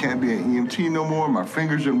 Can't be an EMT no more. My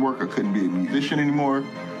fingers didn't work. I couldn't be a musician anymore.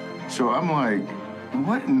 So I'm like,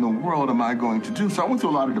 what in the world am I going to do? So I went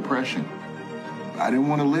through a lot of depression. I didn't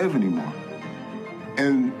want to live anymore.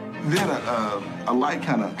 And then a light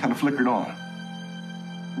kind of flickered on.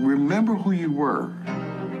 Remember who you were.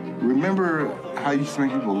 Remember how you used to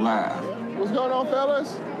make people laugh. What's going on,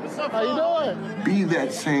 fellas? What's up, How you doing? Be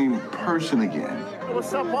that same person again.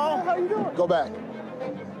 What's up, Paul? How you doing? Go back.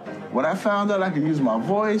 When I found out I could use my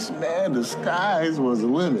voice, man, the skies was the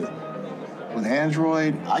limit. With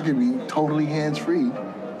Android, I could be totally hands-free.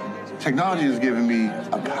 Technology has given me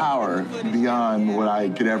a power beyond what I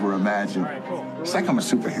could ever imagine. It's like I'm a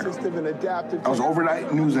superhero. I was an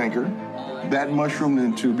overnight news anchor. That mushroomed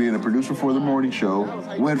into being a producer for the morning show.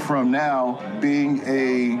 Went from now being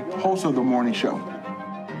a host of the morning show.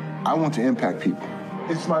 I want to impact people.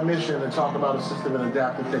 It's my mission to talk about assistive and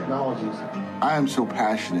adaptive technologies. I am so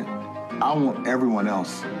passionate. I want everyone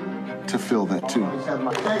else to feel that too.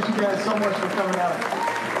 Thank you guys so much for coming out.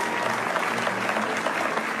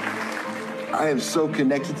 I am so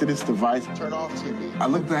connected to this device. Turn off TV. I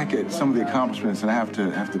look back at some of the accomplishments and I have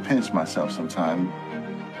to pinch myself sometimes.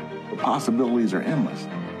 The possibilities are endless.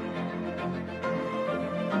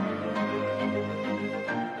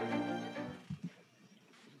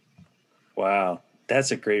 Wow.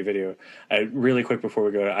 That's a great video. Really quick before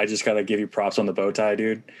we go, I just gotta give you props on the bow tie,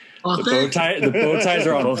 dude. The bow ties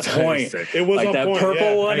are on point. It was like on that point,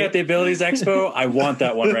 purple one at the Abilities Expo. I want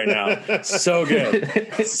that one right now. So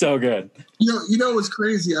good, so good. You know what's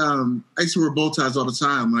crazy? I used to wear bow ties all the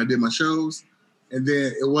time when I did my shows, and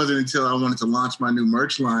then it wasn't until I wanted to launch my new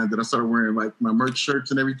merch line that I started wearing like my merch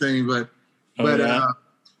shirts and everything. But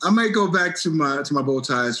I might go back to my bow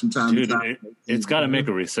ties from time to time. It's got to make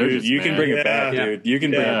a resurgence. Dude, you can bring it back, dude. You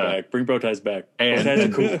can bring it back. Bring bow ties back. Bow ties are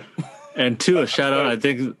cool. And to a shout out, I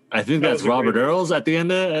think that's Robert Earls at the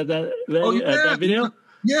end of that video.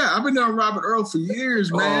 Yeah, I've been knowing Robert Earl for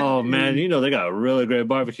years, man. Oh man, you know they got a really great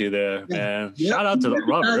barbecue there, man. Yep. Shout out to the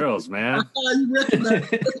Robert Earls, man.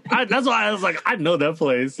 That's why I was like, I know that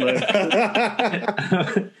place. Like,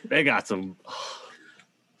 they got some.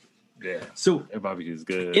 Yeah. So their barbecue is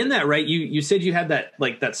good. In that, right? You said you had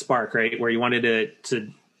that spark, right, where you wanted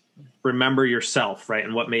to remember yourself, right,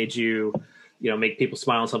 and what made you, make people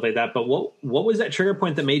smile and stuff like that. But what was that trigger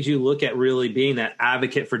point that made you look at really being that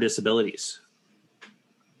advocate for disabilities?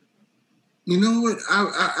 You know what?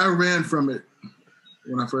 I ran from it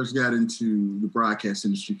when I first got into the broadcast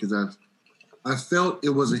industry because I felt it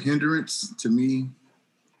was a hindrance to me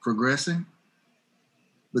progressing.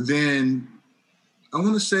 But then I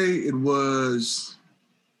want to say it was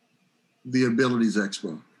the Abilities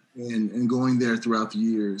Expo and going there throughout the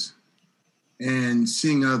years and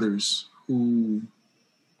seeing others who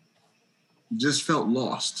just felt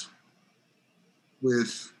lost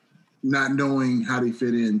with not knowing how they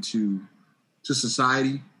fit into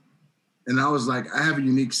society. And I was like, I have a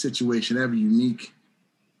unique situation, I have a unique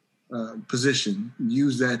position.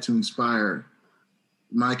 Use that to inspire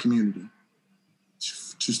my community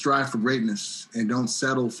to strive for greatness and don't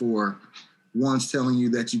settle for ones telling you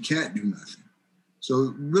that you can't do nothing.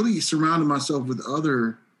 So really surrounding myself with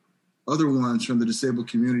other ones from the disabled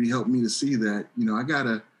community helped me to see that, I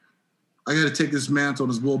gotta take this mantle,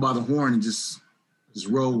 this bull by the horn and just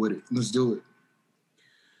roll with it. Let's do it.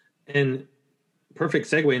 And perfect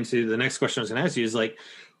segue into the next question I was going to ask you is like,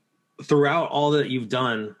 throughout all that you've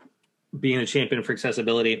done being a champion for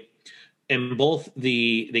accessibility in both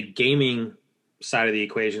the gaming side of the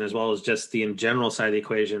equation, as well as just the in general side of the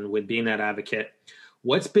equation with being that advocate,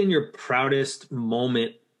 what's been your proudest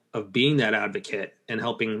moment of being that advocate and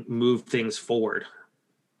helping move things forward?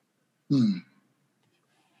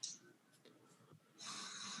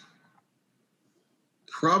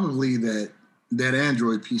 Probably that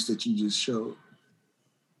Android piece that you just showed.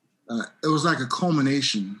 It was like a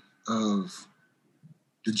culmination of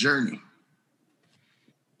the journey.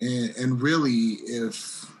 And really,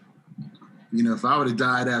 if if I would have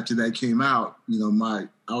died after that came out,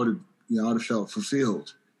 I would have felt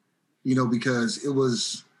fulfilled, because it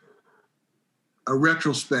was a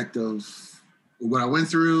retrospect of what I went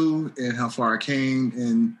through and how far I came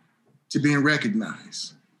and to being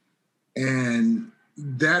recognized. And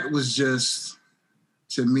that was just,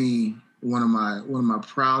 to me, one of my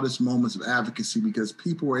proudest moments of advocacy, because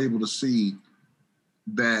people were able to see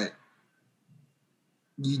that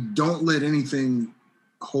you don't let anything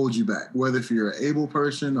hold you back, whether if you're an able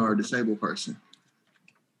person or a disabled person.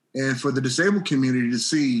 And for the disabled community to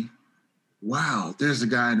see, wow, there's a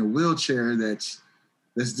guy in a wheelchair that's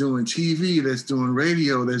doing TV, that's doing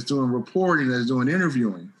radio, that's doing reporting, that's doing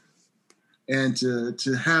interviewing. And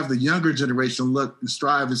to have the younger generation look and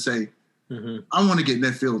strive and say, I want to get in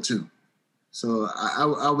that field too. So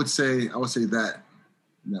I would say that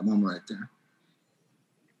moment right there.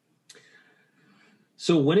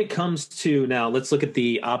 So when it comes to, now let's look at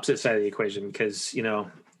the opposite side of the equation, because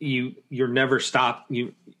you're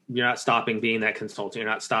not stopping being that consultant, you're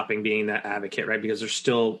not stopping being that advocate, right? Because there's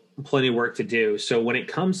still plenty of work to do. So when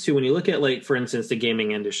you look at, like, for instance, the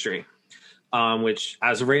gaming industry, which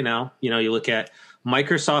as of right now, you look at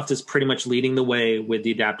Microsoft is pretty much leading the way with the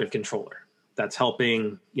adaptive controller that's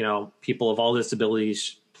helping people of all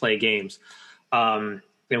disabilities play games.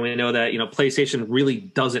 And we know that, PlayStation really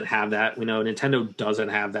doesn't have that. We know Nintendo doesn't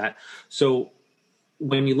have that. So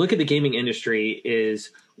when you look at the gaming industry,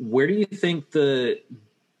 where do you think the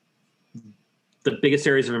biggest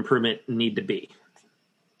areas of improvement need to be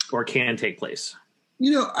or can take place?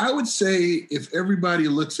 I would say if everybody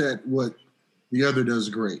looks at what the other does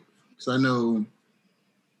great. So I know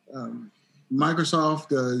Microsoft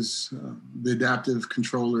does the adaptive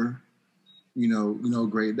controller,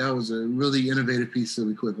 great. That was a really innovative piece of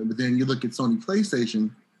equipment. But then you look at Sony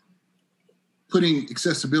PlayStation putting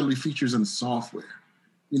accessibility features in the software.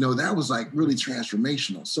 That was like really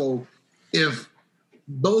transformational. So if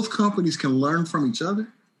both companies can learn from each other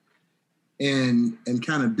and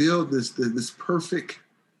kind of build this perfect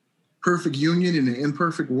union in an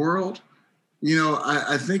imperfect world,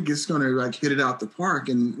 I think it's going to like hit it out the park.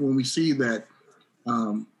 And when we see that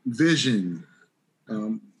vision,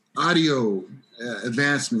 audio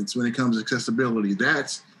advancements when it comes to accessibility,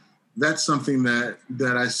 that's something that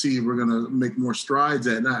I see we're going to make more strides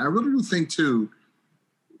at. And I really do think too,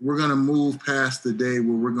 we're going to move past the day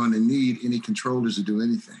where we're going to need any controllers to do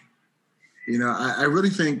anything. I really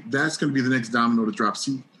think that's going to be the next domino to drop.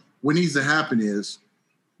 See, what needs to happen is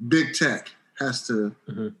big tech has to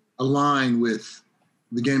align with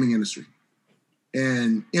the gaming industry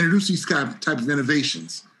and introduce these type of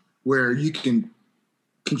innovations where you can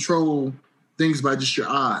control things by just your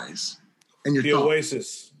eyes and your thoughts.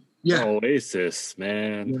 Oasis. Yeah. Oasis,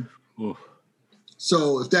 man. Yeah.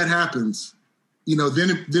 So if that happens, then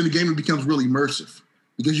the game becomes really immersive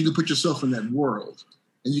because you can put yourself in that world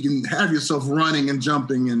and you can have yourself running and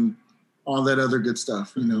jumping and all that other good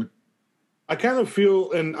stuff, I kind of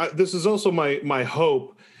feel, and this is also my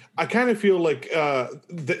hope, I kind of feel like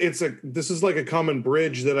this is like a common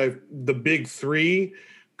bridge that the big three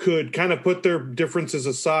could kind of put their differences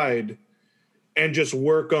aside and just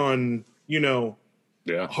work on,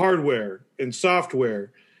 hardware and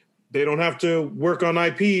software. They don't have to work on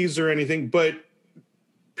IPs or anything, but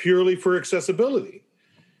purely for accessibility.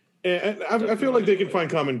 And I feel like they can find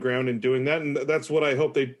common ground in doing that. And that's what I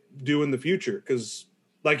hope they do in the future. Because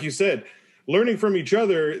like you said, learning from each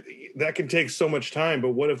other, that can take so much time. But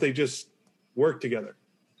what if they just work together?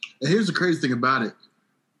 And here's the crazy thing about it.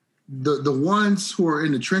 The ones who are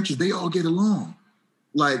in the trenches, they all get along.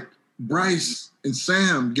 Like Bryce and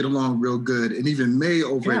Sam get along real good. And even May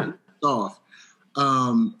over at Ubisoft.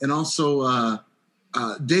 And also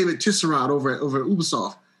David Tisserand over at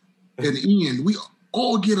Ubisoft. And Ian, we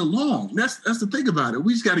all get along. That's the thing about it.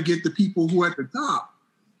 We just got to get the people who are at the top.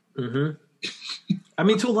 Mm-hmm. I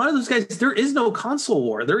mean, to a lot of those guys, there is no console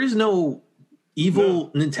war. There is no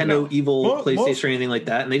Nintendo, PlayStation, or anything like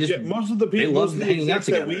that. And they just most of the people, love hanging out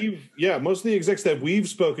together. Most of the execs that we've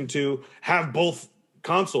spoken to have both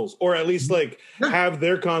consoles, or at least like have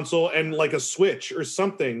their console and like a Switch or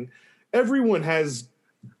something. Everyone has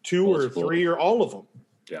two or three or all of them.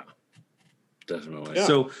 Yeah, definitely. Yeah.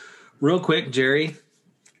 So, real quick, Jerry,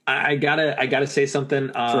 I gotta say something.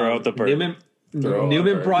 Throw out the bird.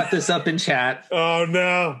 Newman brought this up in chat. Oh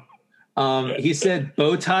no! He said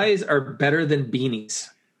bow ties are better than beanies.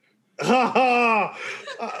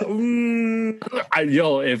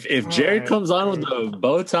 Yo, if Jerry comes on with a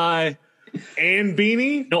bow tie and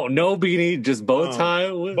beanie, no beanie, just bow tie.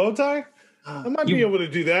 Bow tie. I might be able to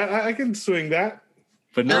do that. I can swing that,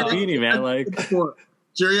 but no beanie, man. Like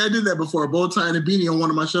Jerry, I did that before. A bow tie and a beanie on one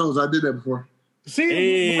of my shows. I did that before.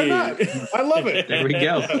 See, why not? I love it. There we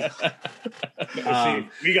go. See,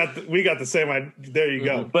 we got the same. There you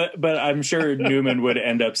go. But I'm sure Newman would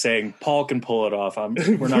end up saying Paul can pull it off.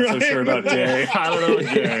 We're not so sure about Jerry. I don't know,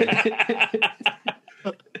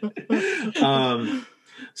 Jerry.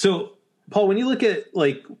 So, Paul, when you look at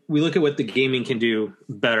we look at what the gaming can do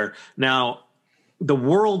better now, the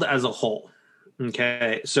world as a whole.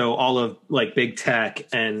 Okay, so all of big tech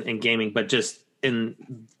and gaming, but just in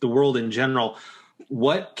the world in general,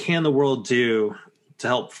 what can the world do to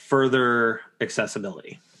help further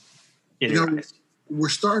accessibility? We're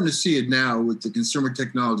starting to see it now with the Consumer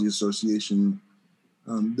Technology Association,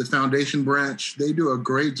 the foundation branch. They do a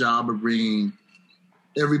great job of bringing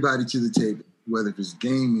everybody to the table, whether it's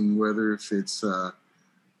gaming, whether if it's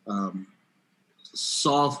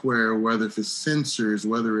software, whether if it's sensors,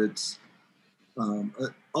 whether it's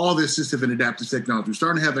all the assistive and adaptive technology. We're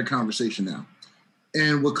starting to have that conversation now.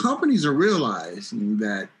 And what companies are realizing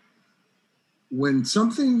that when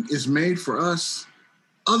something is made for us,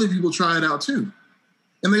 other people try it out too.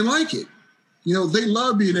 And they like it. They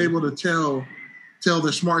love being able to tell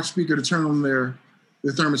their smart speaker to turn on their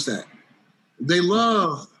thermostat. They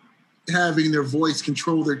love having their voice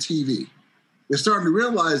control their TV. They're starting to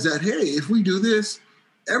realize that, hey, if we do this,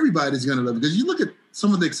 everybody's going to love it. Because you look at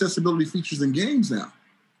some of the accessibility features in games now.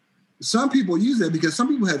 Some people use that because some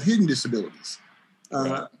people have hidden disabilities.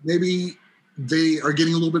 Maybe they are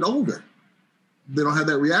getting a little bit older. They don't have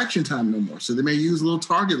that reaction time no more. So they may use a little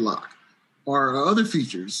target lock or other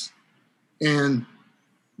features. And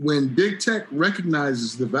when big tech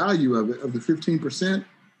recognizes the value of it, of the 15%,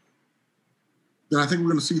 then I think we're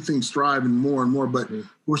going to see things thrive and more. But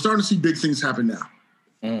we're starting to see big things happen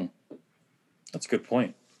now. That's a good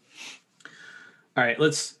point. All right,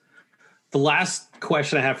 the last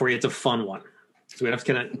question I have for you, it's a fun one. So we have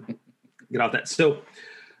to kind of get off that. So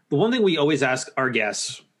the one thing we always ask our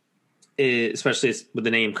guests, especially with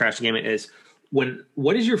the name Crash Gaming, is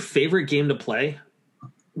what is your favorite game to play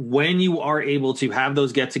when you are able to have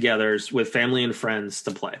those get-togethers with family and friends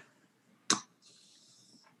to play?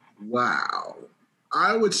 Wow.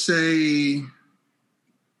 I would say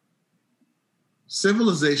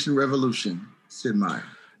Civilization Revolution, Sid Meier.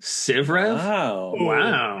 Civ Rev? Wow.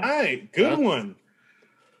 Wow. All right, good one.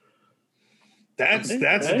 I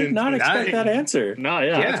did not expect that answer. No,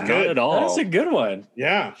 that's good. Not at all. That's a good one.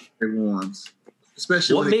 Yeah. Favorite ones.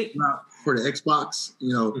 Especially when it came out for the Xbox.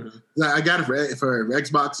 I got it for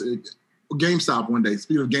Xbox. GameStop one day.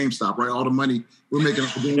 Speaking of GameStop, right? All the money we're making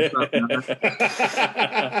off of GameStop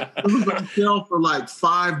now. It was on sale for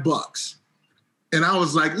 $5. And I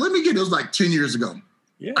was like, let me get it. It was 10 years ago.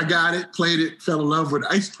 Yeah. I got it, played it, fell in love with it.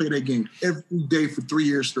 I used to play that game every day for 3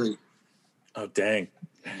 years straight. Oh, dang.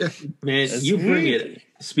 Man, That's you bring sweet. it.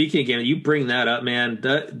 Speaking of gaming, you bring that up, man.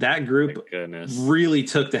 That group really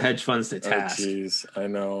took the hedge funds to task. Jeez, I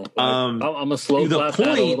know. I'm a slow class a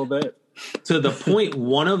little bit. To the point,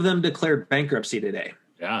 one of them declared bankruptcy today.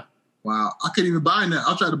 Yeah. Wow. I couldn't even buy that.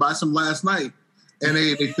 I tried to buy some last night, and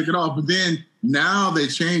they took it off. But then now they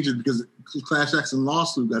changed it because Clash Action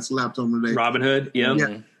lawsuit got slapped on today. Robinhood, yeah.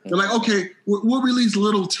 They're like, okay, we'll release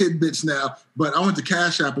little tidbits now, but I went to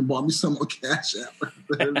Cash App and bought me some more Cash App.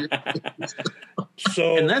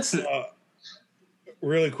 So, and that's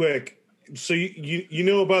really quick. So you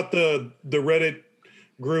know about the Reddit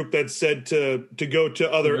group that said to go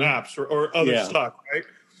to other apps or other stock, right?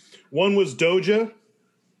 One was Doja.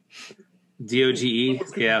 DOGE,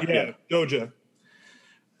 yeah, Doja.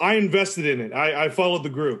 I invested in it. I followed the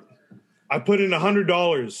group. I put in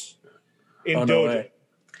 $100 in Doja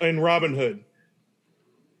in Robinhood.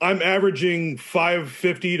 I'm averaging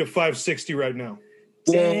 $550 to $560 right now.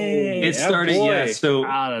 Dang, it started, so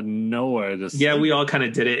out of nowhere. We all kind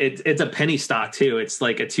of did it. It's a penny stock too. It's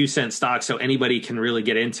like a 2-cent stock, so anybody can really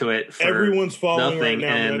get into it. For everyone's following nothing, right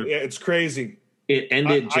now. And man. Yeah, it's crazy. It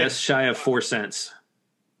ended just shy of 4 cents.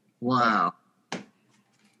 Wow.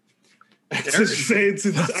 It's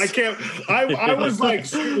insane. I can't. I was like,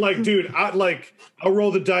 dude, I'll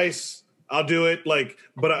roll the dice. I'll do it.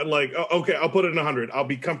 But okay, I'll put it in 100. I'll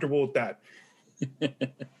be comfortable with that.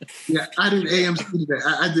 Yeah, I did AMC today.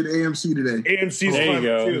 I did AMC today. AMC's climbing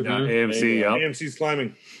too. AMC's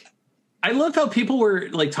climbing. I love how people were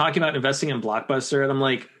talking about investing in Blockbuster, and I'm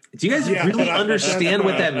like, do you guys really understand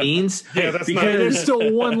what that means? Yeah, that's because there's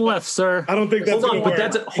still one left, sir. I don't think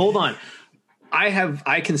that's hold on.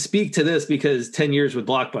 I can speak to this because 10 years with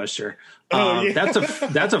Blockbuster.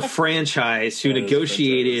 That's a franchise who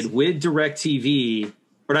negotiated with DirecTV,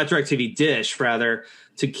 or not DirecTV, Dish rather,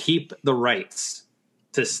 to keep the rights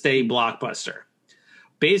to stay Blockbuster.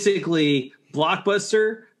 Basically,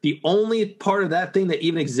 Blockbuster, the only part of that thing that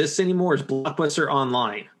even exists anymore is Blockbuster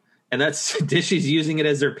Online. And that's Dish is using it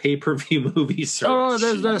as their pay-per-view movie service.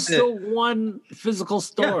 Oh, there's still one physical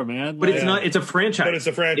store, man. But it's not. It's a franchise. But it's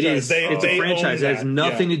a franchise. It's a franchise. It has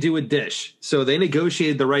nothing to do with Dish. So they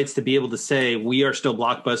negotiated the rights to be able to say we are still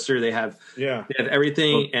Blockbuster. They have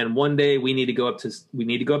everything. And one day we need to go up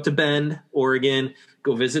to Bend, Oregon,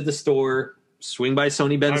 go visit the store, swing by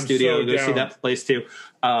Sony Bend Studio, go see that place too.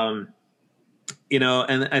 You know,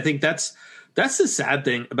 and I think that's the sad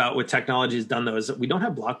thing about what technology has done, though, is that we don't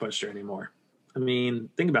have Blockbuster anymore. I mean,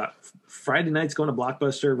 think about it. Friday nights going to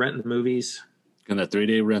Blockbuster, renting the movies. And a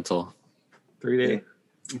 3-day rental. 3-day.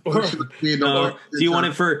 Do you want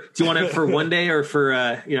it for 1 day or for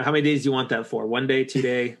how many days do you want that for? 1 day, 2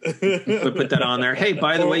 day? Put that on there. Hey,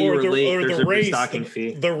 by the way, you were late. There's a restocking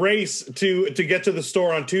fee. The race to get to the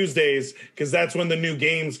store on Tuesdays, because that's when the new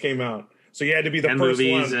games came out. So you had to be the first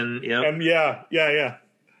movies one. And yeah.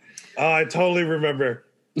 I totally remember.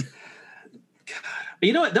 God.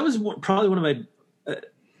 You know what? That was probably one of my.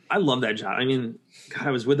 I love that job. I mean, God,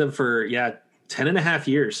 I was with them for 10 and a half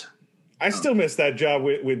years. I still miss that job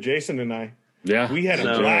with Jason and I. Yeah, we had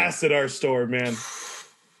a blast at our store, man.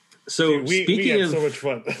 So we had so much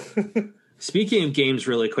fun. Speaking of games,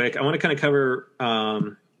 really quick, I want to kind of cover.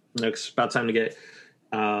 It's about time to get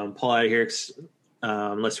Paul out of here.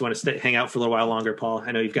 Unless you want to hang out for a little while longer, Paul.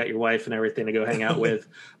 I know you've got your wife and everything to go hang out with.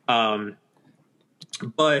 But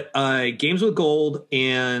Games with Gold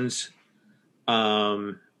and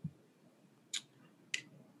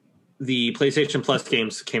the PlayStation Plus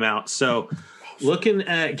games came out. So looking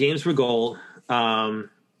at Games with Gold, we kind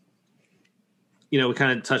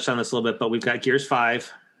of touched on this a little bit, but we've got Gears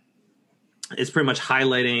 5. It's pretty much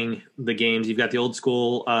highlighting the games. You've got the old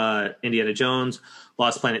school Indiana Jones,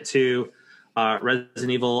 Lost Planet 2,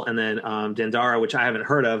 Resident Evil, and then Dandara, which I haven't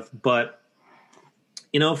heard of. But,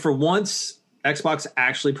 for once, Xbox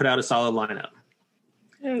actually put out a solid lineup.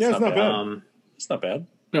 Yeah, it's not bad. It's not bad.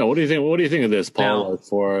 No, what do you think? What do you think of this, Paul,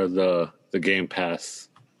 for the Game Pass?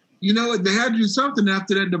 You know what? They had to do something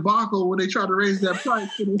after that debacle when they tried to raise that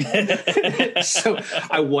price. So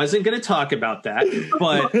I wasn't going to talk about that,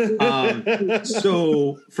 but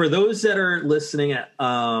so for those that are listening at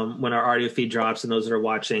when our audio feed drops and those that are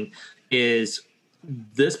watching, is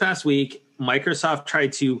this past week Microsoft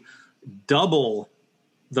tried to double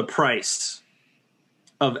the price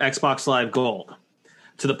of Xbox Live Gold,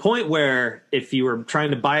 to the point where if you were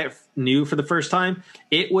trying to buy it new for the first time,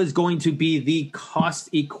 it was going to be the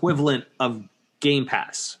cost equivalent of Game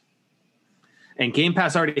Pass. And Game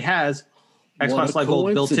Pass already has Xbox Live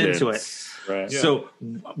Gold built into it. Right. So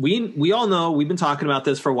we all know, we've been talking about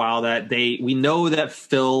this for a while, that we know that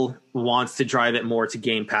Phil wants to drive it more to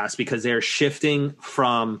Game Pass because they're shifting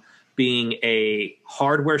from being a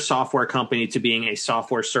hardware software company to being a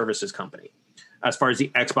software services company. As far as the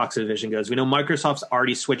Xbox division goes, we know Microsoft's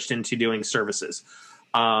already switched into doing services.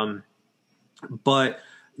 But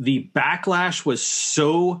the backlash was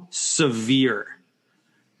so severe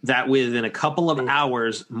that within a couple of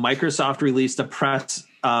hours, Microsoft released a press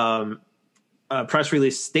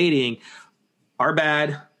release stating, "Our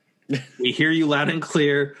bad. We hear you loud and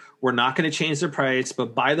clear. We're not going to change the price.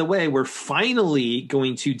 But by the way, we're finally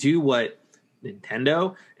going to do what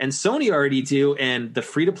Nintendo and Sony already do, and the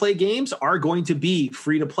free-to-play games are going to be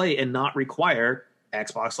free-to-play and not require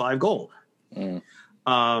Xbox Live Gold."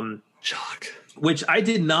 Shock. Which I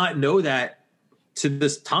did not know that to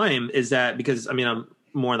this time, is that because, I mean, I'm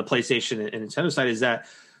more on the PlayStation and Nintendo side, is that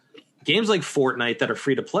games like Fortnite that are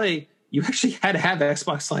free-to-play, you actually had to have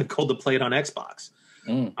Xbox Live Gold to play it on Xbox.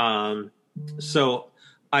 So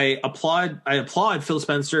I applaud Phil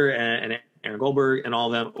Spencer and Aaron Goldberg and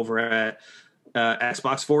all of them over at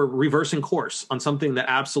Xbox for reversing course on something that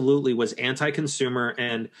absolutely was anti-consumer.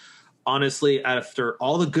 And honestly, after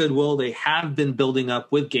all the goodwill they have been building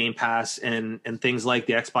up with Game Pass and things like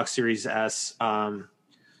the Xbox Series S,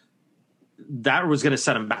 that was going to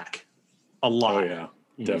set them back a lot. Oh, yeah.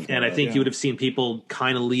 Definitely. And I think you would have seen people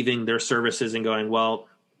kind of leaving their services and going, well,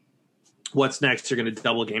 what's next? You're going to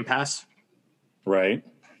double Game Pass? Right.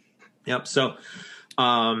 Yep. So,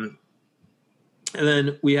 and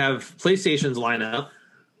then we have PlayStation's lineup,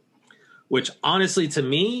 which honestly, to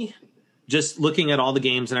me, just looking at all the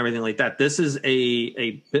games and everything like that, this is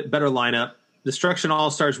a bit better lineup. Destruction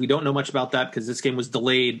All-Stars, we don't know much about that because this game was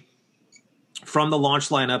delayed from the launch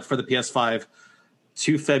lineup for the PS5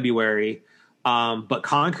 to February. But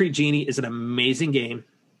Concrete Genie is an amazing game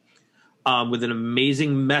with an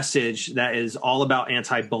amazing message that is all about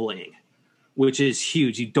anti-bullying, which is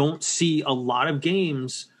huge. You don't see a lot of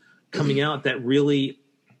games coming out that really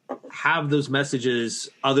have those messages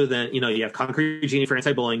other than, you have Concrete Genie for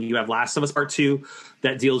anti-bullying. You have Last of Us Part 2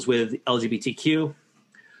 that deals with LGBTQ.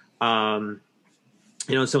 Some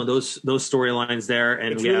of those storylines there.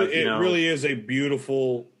 And it really is a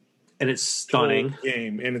beautiful and it's stunning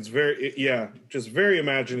game. And it's just very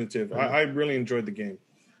imaginative. Mm-hmm. I really enjoyed the game.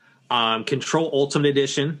 Control Ultimate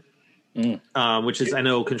Edition, which is, I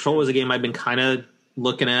know Control was a game I've been kind of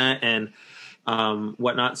looking at and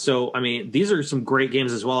whatnot. So, I mean, these are some great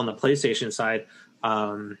games as well on the PlayStation side.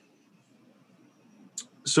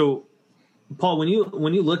 So, Paul, when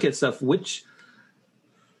you look at stuff,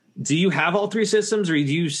 do you have all three systems, or do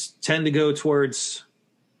you tend to go towards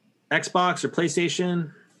Xbox or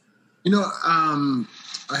PlayStation? I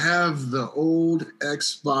have the old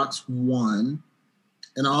Xbox One,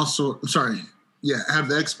 and also, I have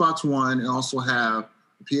the Xbox One and also have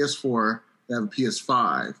the PS4. I have a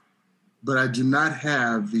PS5, but I do not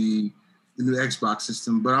have the new Xbox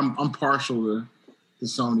system. But I'm partial to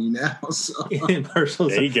Sony now. So.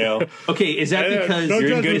 There you go. Okay, is that because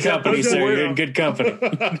you're in good company, sir? You're in good company.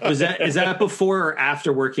 is that before or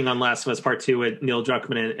after working on Last of Us Part 2 with Neil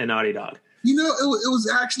Druckmann and Naughty Dog? It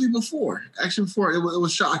was actually before. It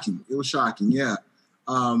was shocking. It was shocking. Yeah,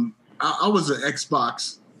 I was an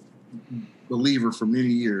Xbox believer for many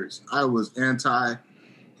years. I was anti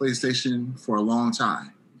PlayStation for a long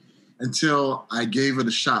time until I gave it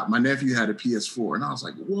a shot. My nephew had a PS4, and I was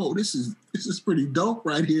like, "Whoa, this is pretty dope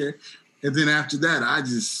right here." And then after that, I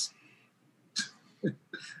just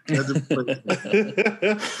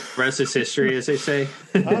rest is history, as they say.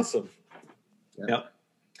 Awesome. Yep.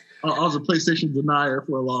 I was a PlayStation denier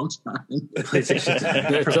for a long time.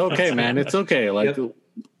 It's okay, man. It's okay. Like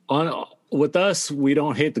with us, we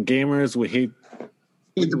don't hate the gamers. We hate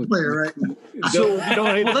the player, right? So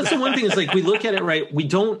that's the one thing is like we look at it right. We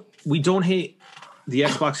don't hate the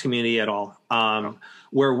Xbox community at all.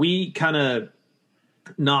 Where we kind of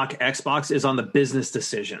knock Xbox is on the business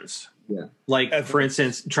decisions. Yeah. Like for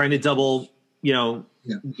instance, trying to double, game,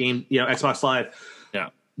 Xbox Live. Yeah.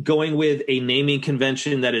 Going with a naming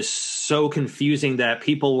convention that is so confusing that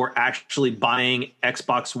people were actually buying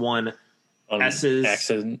Xbox One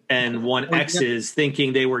S's and One X's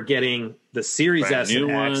thinking they were getting the Series S and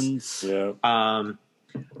X. Yeah.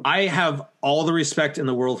 I have all the respect in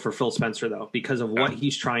the world for Phil Spencer, though, because of what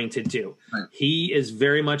he's trying to do. Right. He is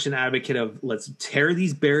very much an advocate of let's tear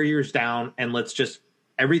these barriers down and let's just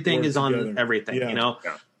everything work is on together. everything, Yeah.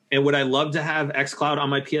 Yeah. And would I love to have xCloud on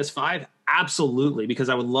my PS5? Absolutely, because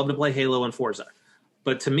I would love to play Halo and Forza.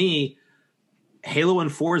 But to me, Halo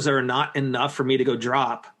and Forza are not enough for me to go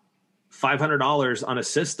drop $500 on a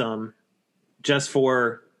system just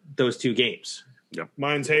for those two games. Yep.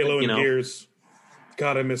 Mine's Halo and Gears.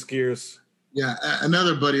 God, I miss Gears. Yeah,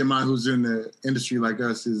 another buddy of mine who's in the industry like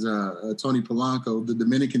us is Tony Polanco, the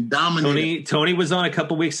Dominican Dominator. Tony was on a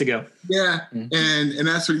couple weeks ago. Yeah, and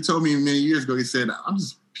that's what he told me many years ago. He said, "I'm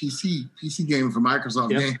just PC gaming for Microsoft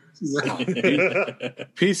games."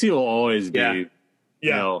 PC will always be,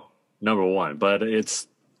 number one. But it's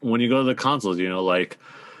when you go to the consoles, like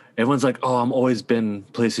everyone's like, "Oh, I'm always been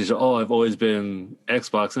PlayStation. Oh, I've always been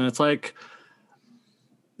Xbox," and it's like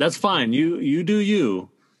that's fine. You do you,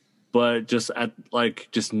 but just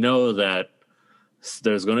know that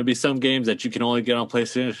there's going to be some games that you can only get on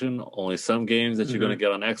PlayStation, only some games that you're going to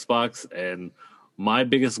get on Xbox. And my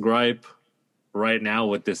biggest gripe right now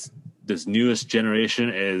with this newest generation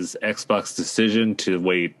is Xbox decision to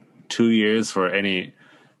wait 2 years for any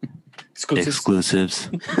exclusives.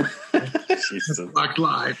 Xbox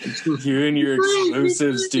Live exclusive. You and your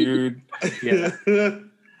exclusives, dude. Yeah.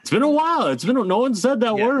 It's been a while. No one said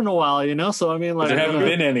that word in a while, So I mean, like there haven't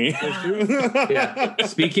been any. Yeah.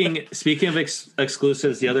 Speaking of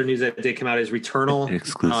exclusives, the other news that did come out is Returnal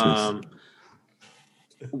exclusives,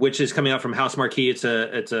 which is coming out from House Marquee. It's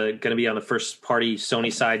going to be on the first party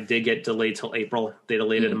Sony side. Did get delayed till April. They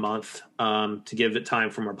delayed it a month to give it time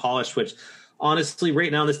for more polish. Which honestly,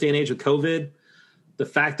 right now in this day and age with COVID, the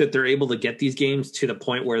fact that they're able to get these games to the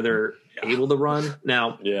point where they're able to run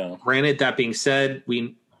now. Yeah. Granted, that being said,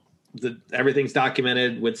 everything's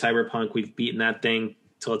documented with Cyberpunk. We've beaten that thing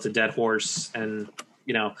till it's a dead horse, and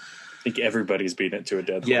I think everybody's beaten it to a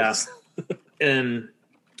dead horse. Yeah. And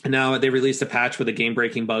now they released a patch with a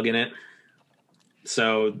game-breaking bug in it.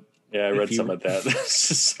 So yeah, I read some of that. It's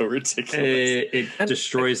just so ridiculous. It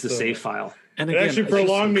destroys the save file. And again, it actually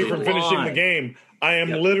prolonged me from finishing the game. I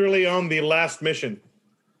am literally on the last mission.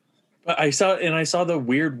 I saw the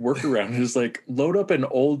weird workaround. It was like load up an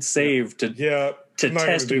old save to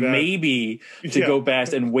test maybe to go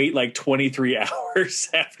past and wait like 23 hours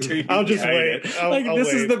after you I'll just wait. I'll wait.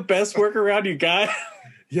 Is the best workaround you got.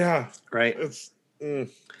 Yeah. Right.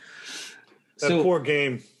 poor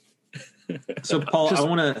game. So, Paul, I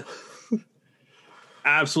want to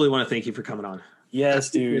absolutely want to thank you for coming on. Yes,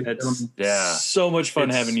 dude. It's so much fun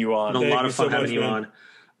having you on. A lot of fun having you on.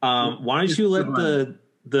 Why don't you let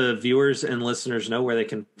the viewers and listeners know where they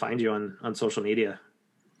can find you on social media?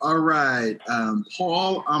 All right.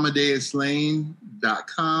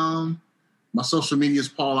 PaulAmadeusLane.com. My social media is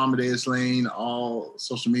Paul Amadeus Lane. All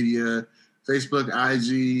social media, Facebook,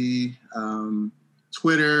 IG,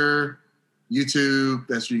 Twitter, YouTube.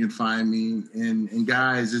 That's where you can find me. And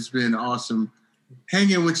guys, it's been awesome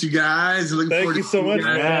hanging with you guys. Thank you so much.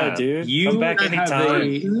 Yeah, dude. Come back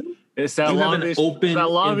anytime. It's that Long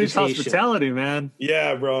Beach hospitality, man.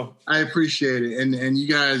 Yeah, bro. I appreciate it. And you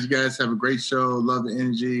guys have a great show. Love the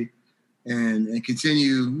energy and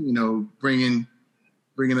continue, bringing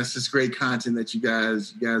us this great content that you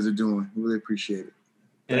guys are doing. Really appreciate it.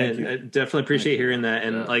 And I definitely appreciate hearing that.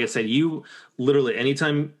 And like I said, you literally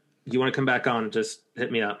anytime you want to come back on, just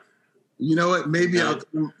hit me up. You know what? Maybe I'll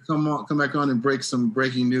come back on and break some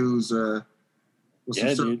breaking news. With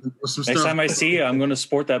some next time I see you, I'm going to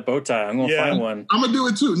sport that bow tie. I'm going to find one. I'm going to do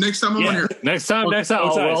it too. Next time I'm on here. Next time. We're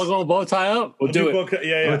all going to bow tie up. We'll do it. Bow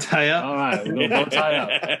tie up. All right. We'll go bow tie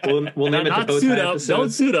up. We'll name it the bow tie episode.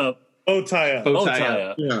 Don't suit up. Bow tie up. Bow tie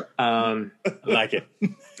up. Yeah. I like it.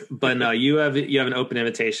 But no, you have an open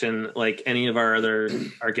invitation like any of our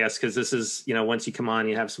guests, because this is, once you come on,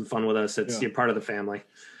 you have some fun with us. You're part of the family.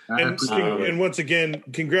 And once again,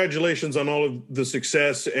 congratulations on all of the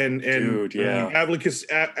success and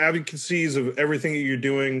advocacies of everything that you're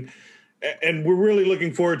doing. And we're really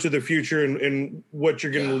looking forward to the future and what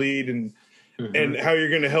you're going to lead and how you're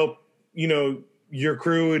going to help, your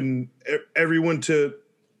crew and everyone to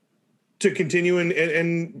continue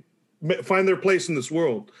and find their place in this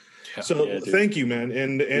world. Yeah. So thank you, man.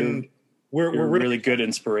 And we're really good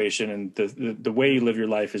inspiration, and the way you live your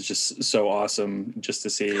life is just so awesome just to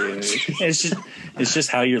see. It's just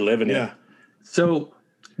how you're living it. So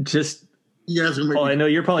just you guys Paul, I know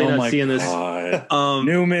you're probably not seeing this.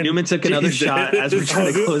 Newman took another shot as we're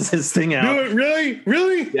trying to close this thing out.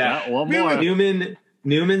 Really? Yeah, one more.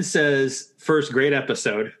 Newman says, first great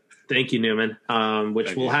episode. Thank you, Newman.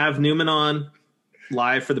 Which we'll have Newman on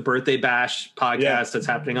live for the Birthday Bash podcast that's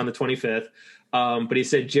happening on the 25th. But he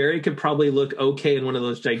said Jerry could probably look okay in one of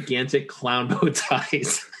those gigantic clown bow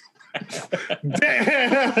ties.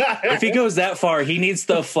 If he goes that far, he needs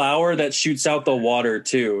the flower that shoots out the water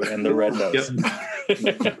too, and the red nose.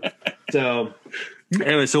 Yep. So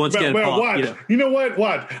anyway, so once again, Paul, watch. You know what?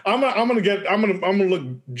 Watch. I'm gonna look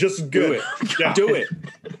just as good. Do it.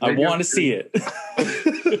 I want to see it.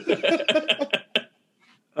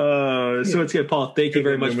 So it's good, Paul. Thank you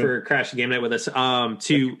very much for crashing game night with us.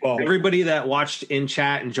 To everybody that watched in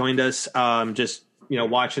chat and joined us, just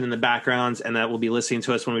watching in the backgrounds, and that will be listening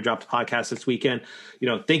to us when we drop the podcast this weekend.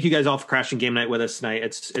 Thank you guys all for crashing game night with us tonight.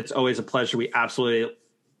 It's always a pleasure. We absolutely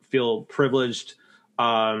feel privileged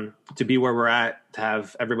to be where we're at, to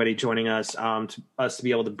have everybody joining us, to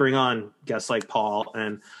be able to bring on guests like Paul,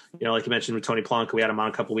 and like you mentioned with Tony Plonka, we had him on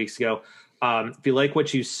a couple weeks ago. If you like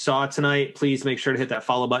what you saw tonight, please make sure to hit that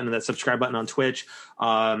follow button and that subscribe button on Twitch.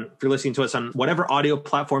 If you're listening to us on whatever audio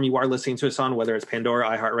platform you are listening to us on, whether it's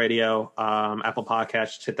Pandora, iHeartRadio, Apple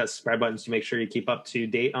Podcasts, just hit that subscribe button to make sure you keep up to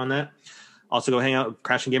date on that. Also, go hang out at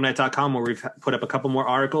crashinggamenight.com, where we've put up a couple more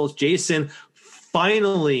articles. Jason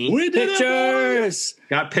finally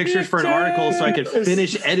got pictures for an article so I could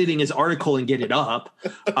finish editing his article and get it up.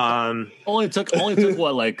 Only took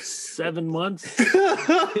what, like 7 months? You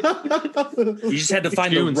just had to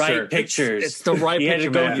find the right pictures. It's the right picture. You had to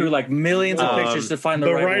go through like millions of pictures to find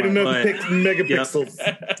the right enough megapixels.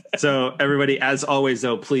 So everybody, as always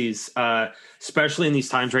though, please, especially in these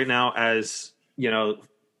times right now, as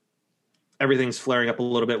everything's flaring up a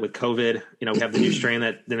little bit with COVID. We have the new strain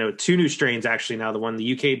two new strains actually now,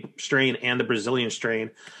 the UK strain and the Brazilian strain.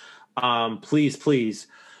 Please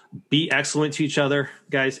be excellent to each other,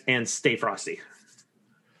 guys, and stay frosty.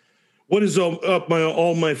 What is up,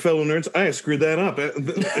 all my fellow nerds? I screwed that up. I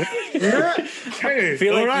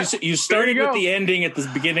feel like you started with the ending at the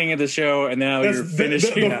beginning of the show, and now you're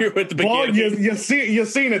finishing with the beginning. Paul, you've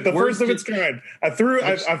seen it, the first of its kind. I threw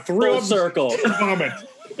up circle. Vomit.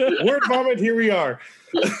 Word vomit, here we are.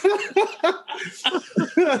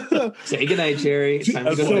 Say goodnight, Jerry.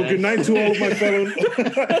 Good night to all of my fellow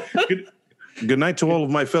good night to all of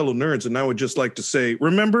my fellow nerds. And I would just like to say,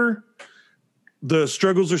 remember, the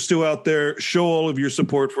struggles are still out there. Show all of your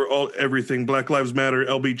support for everything. Black Lives Matter,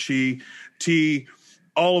 LBGT,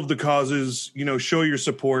 all of the causes, show your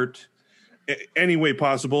support any way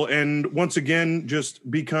possible. And once again, just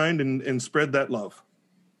be kind and spread that love.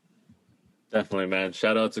 Definitely, man.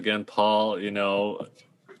 Shout outs again, Paul. You know,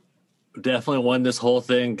 definitely when this whole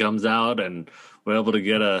thing comes out and we're able to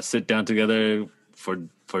get a sit down together for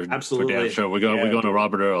absolutely, for damn sure. We're going to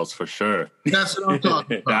Robert Earl's for sure. That's what I'm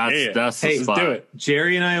talking about. That's hey, the spot. do it.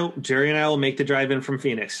 Jerry and I will make the drive in from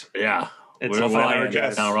Phoenix. Yeah, it's a 5-hour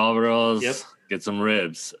drive. Now Robert Earl's. Yep. Get some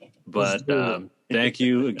ribs. But thank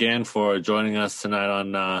you again for joining us tonight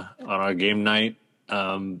on our game night.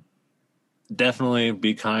 Definitely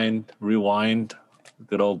be kind. Rewind.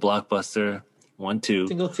 Good old Blockbuster 1, 2.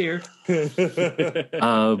 Single tier.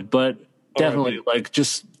 But definitely, like,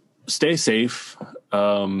 just stay safe.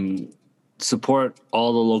 Support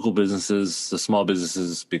all the local businesses, the small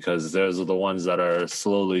businesses, because those are the ones that are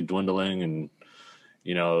slowly dwindling, and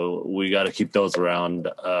you know we got to keep those around.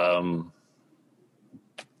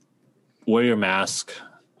 Wear your mask.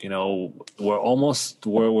 You know,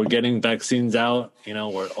 we're getting vaccines out. You know,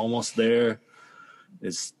 we're almost there.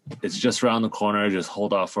 It's just around the corner. Just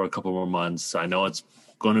hold off for a couple more months. I know it's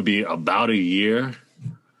going to be about a year,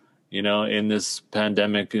 you know, in this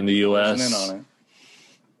pandemic in the U.S.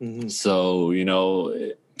 Mm-hmm. So, you know,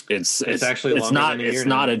 it's actually it's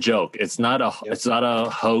not a joke. It's not a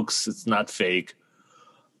hoax. It's not fake.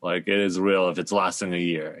 Like, it is real if it's lasting a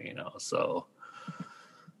year, you know. So,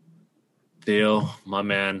 Theo, my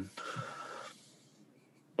man.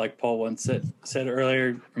 Like Paul once said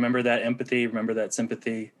earlier, remember that empathy, remember that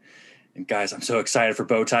sympathy. And guys, I'm so excited for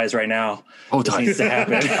bow ties right now. This needs to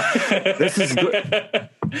happen. This is good.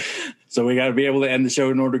 So we got to be able to end the show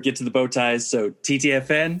in order to get to the bow ties. So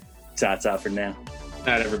TTFN, ta-ta for now. All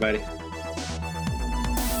right, everybody.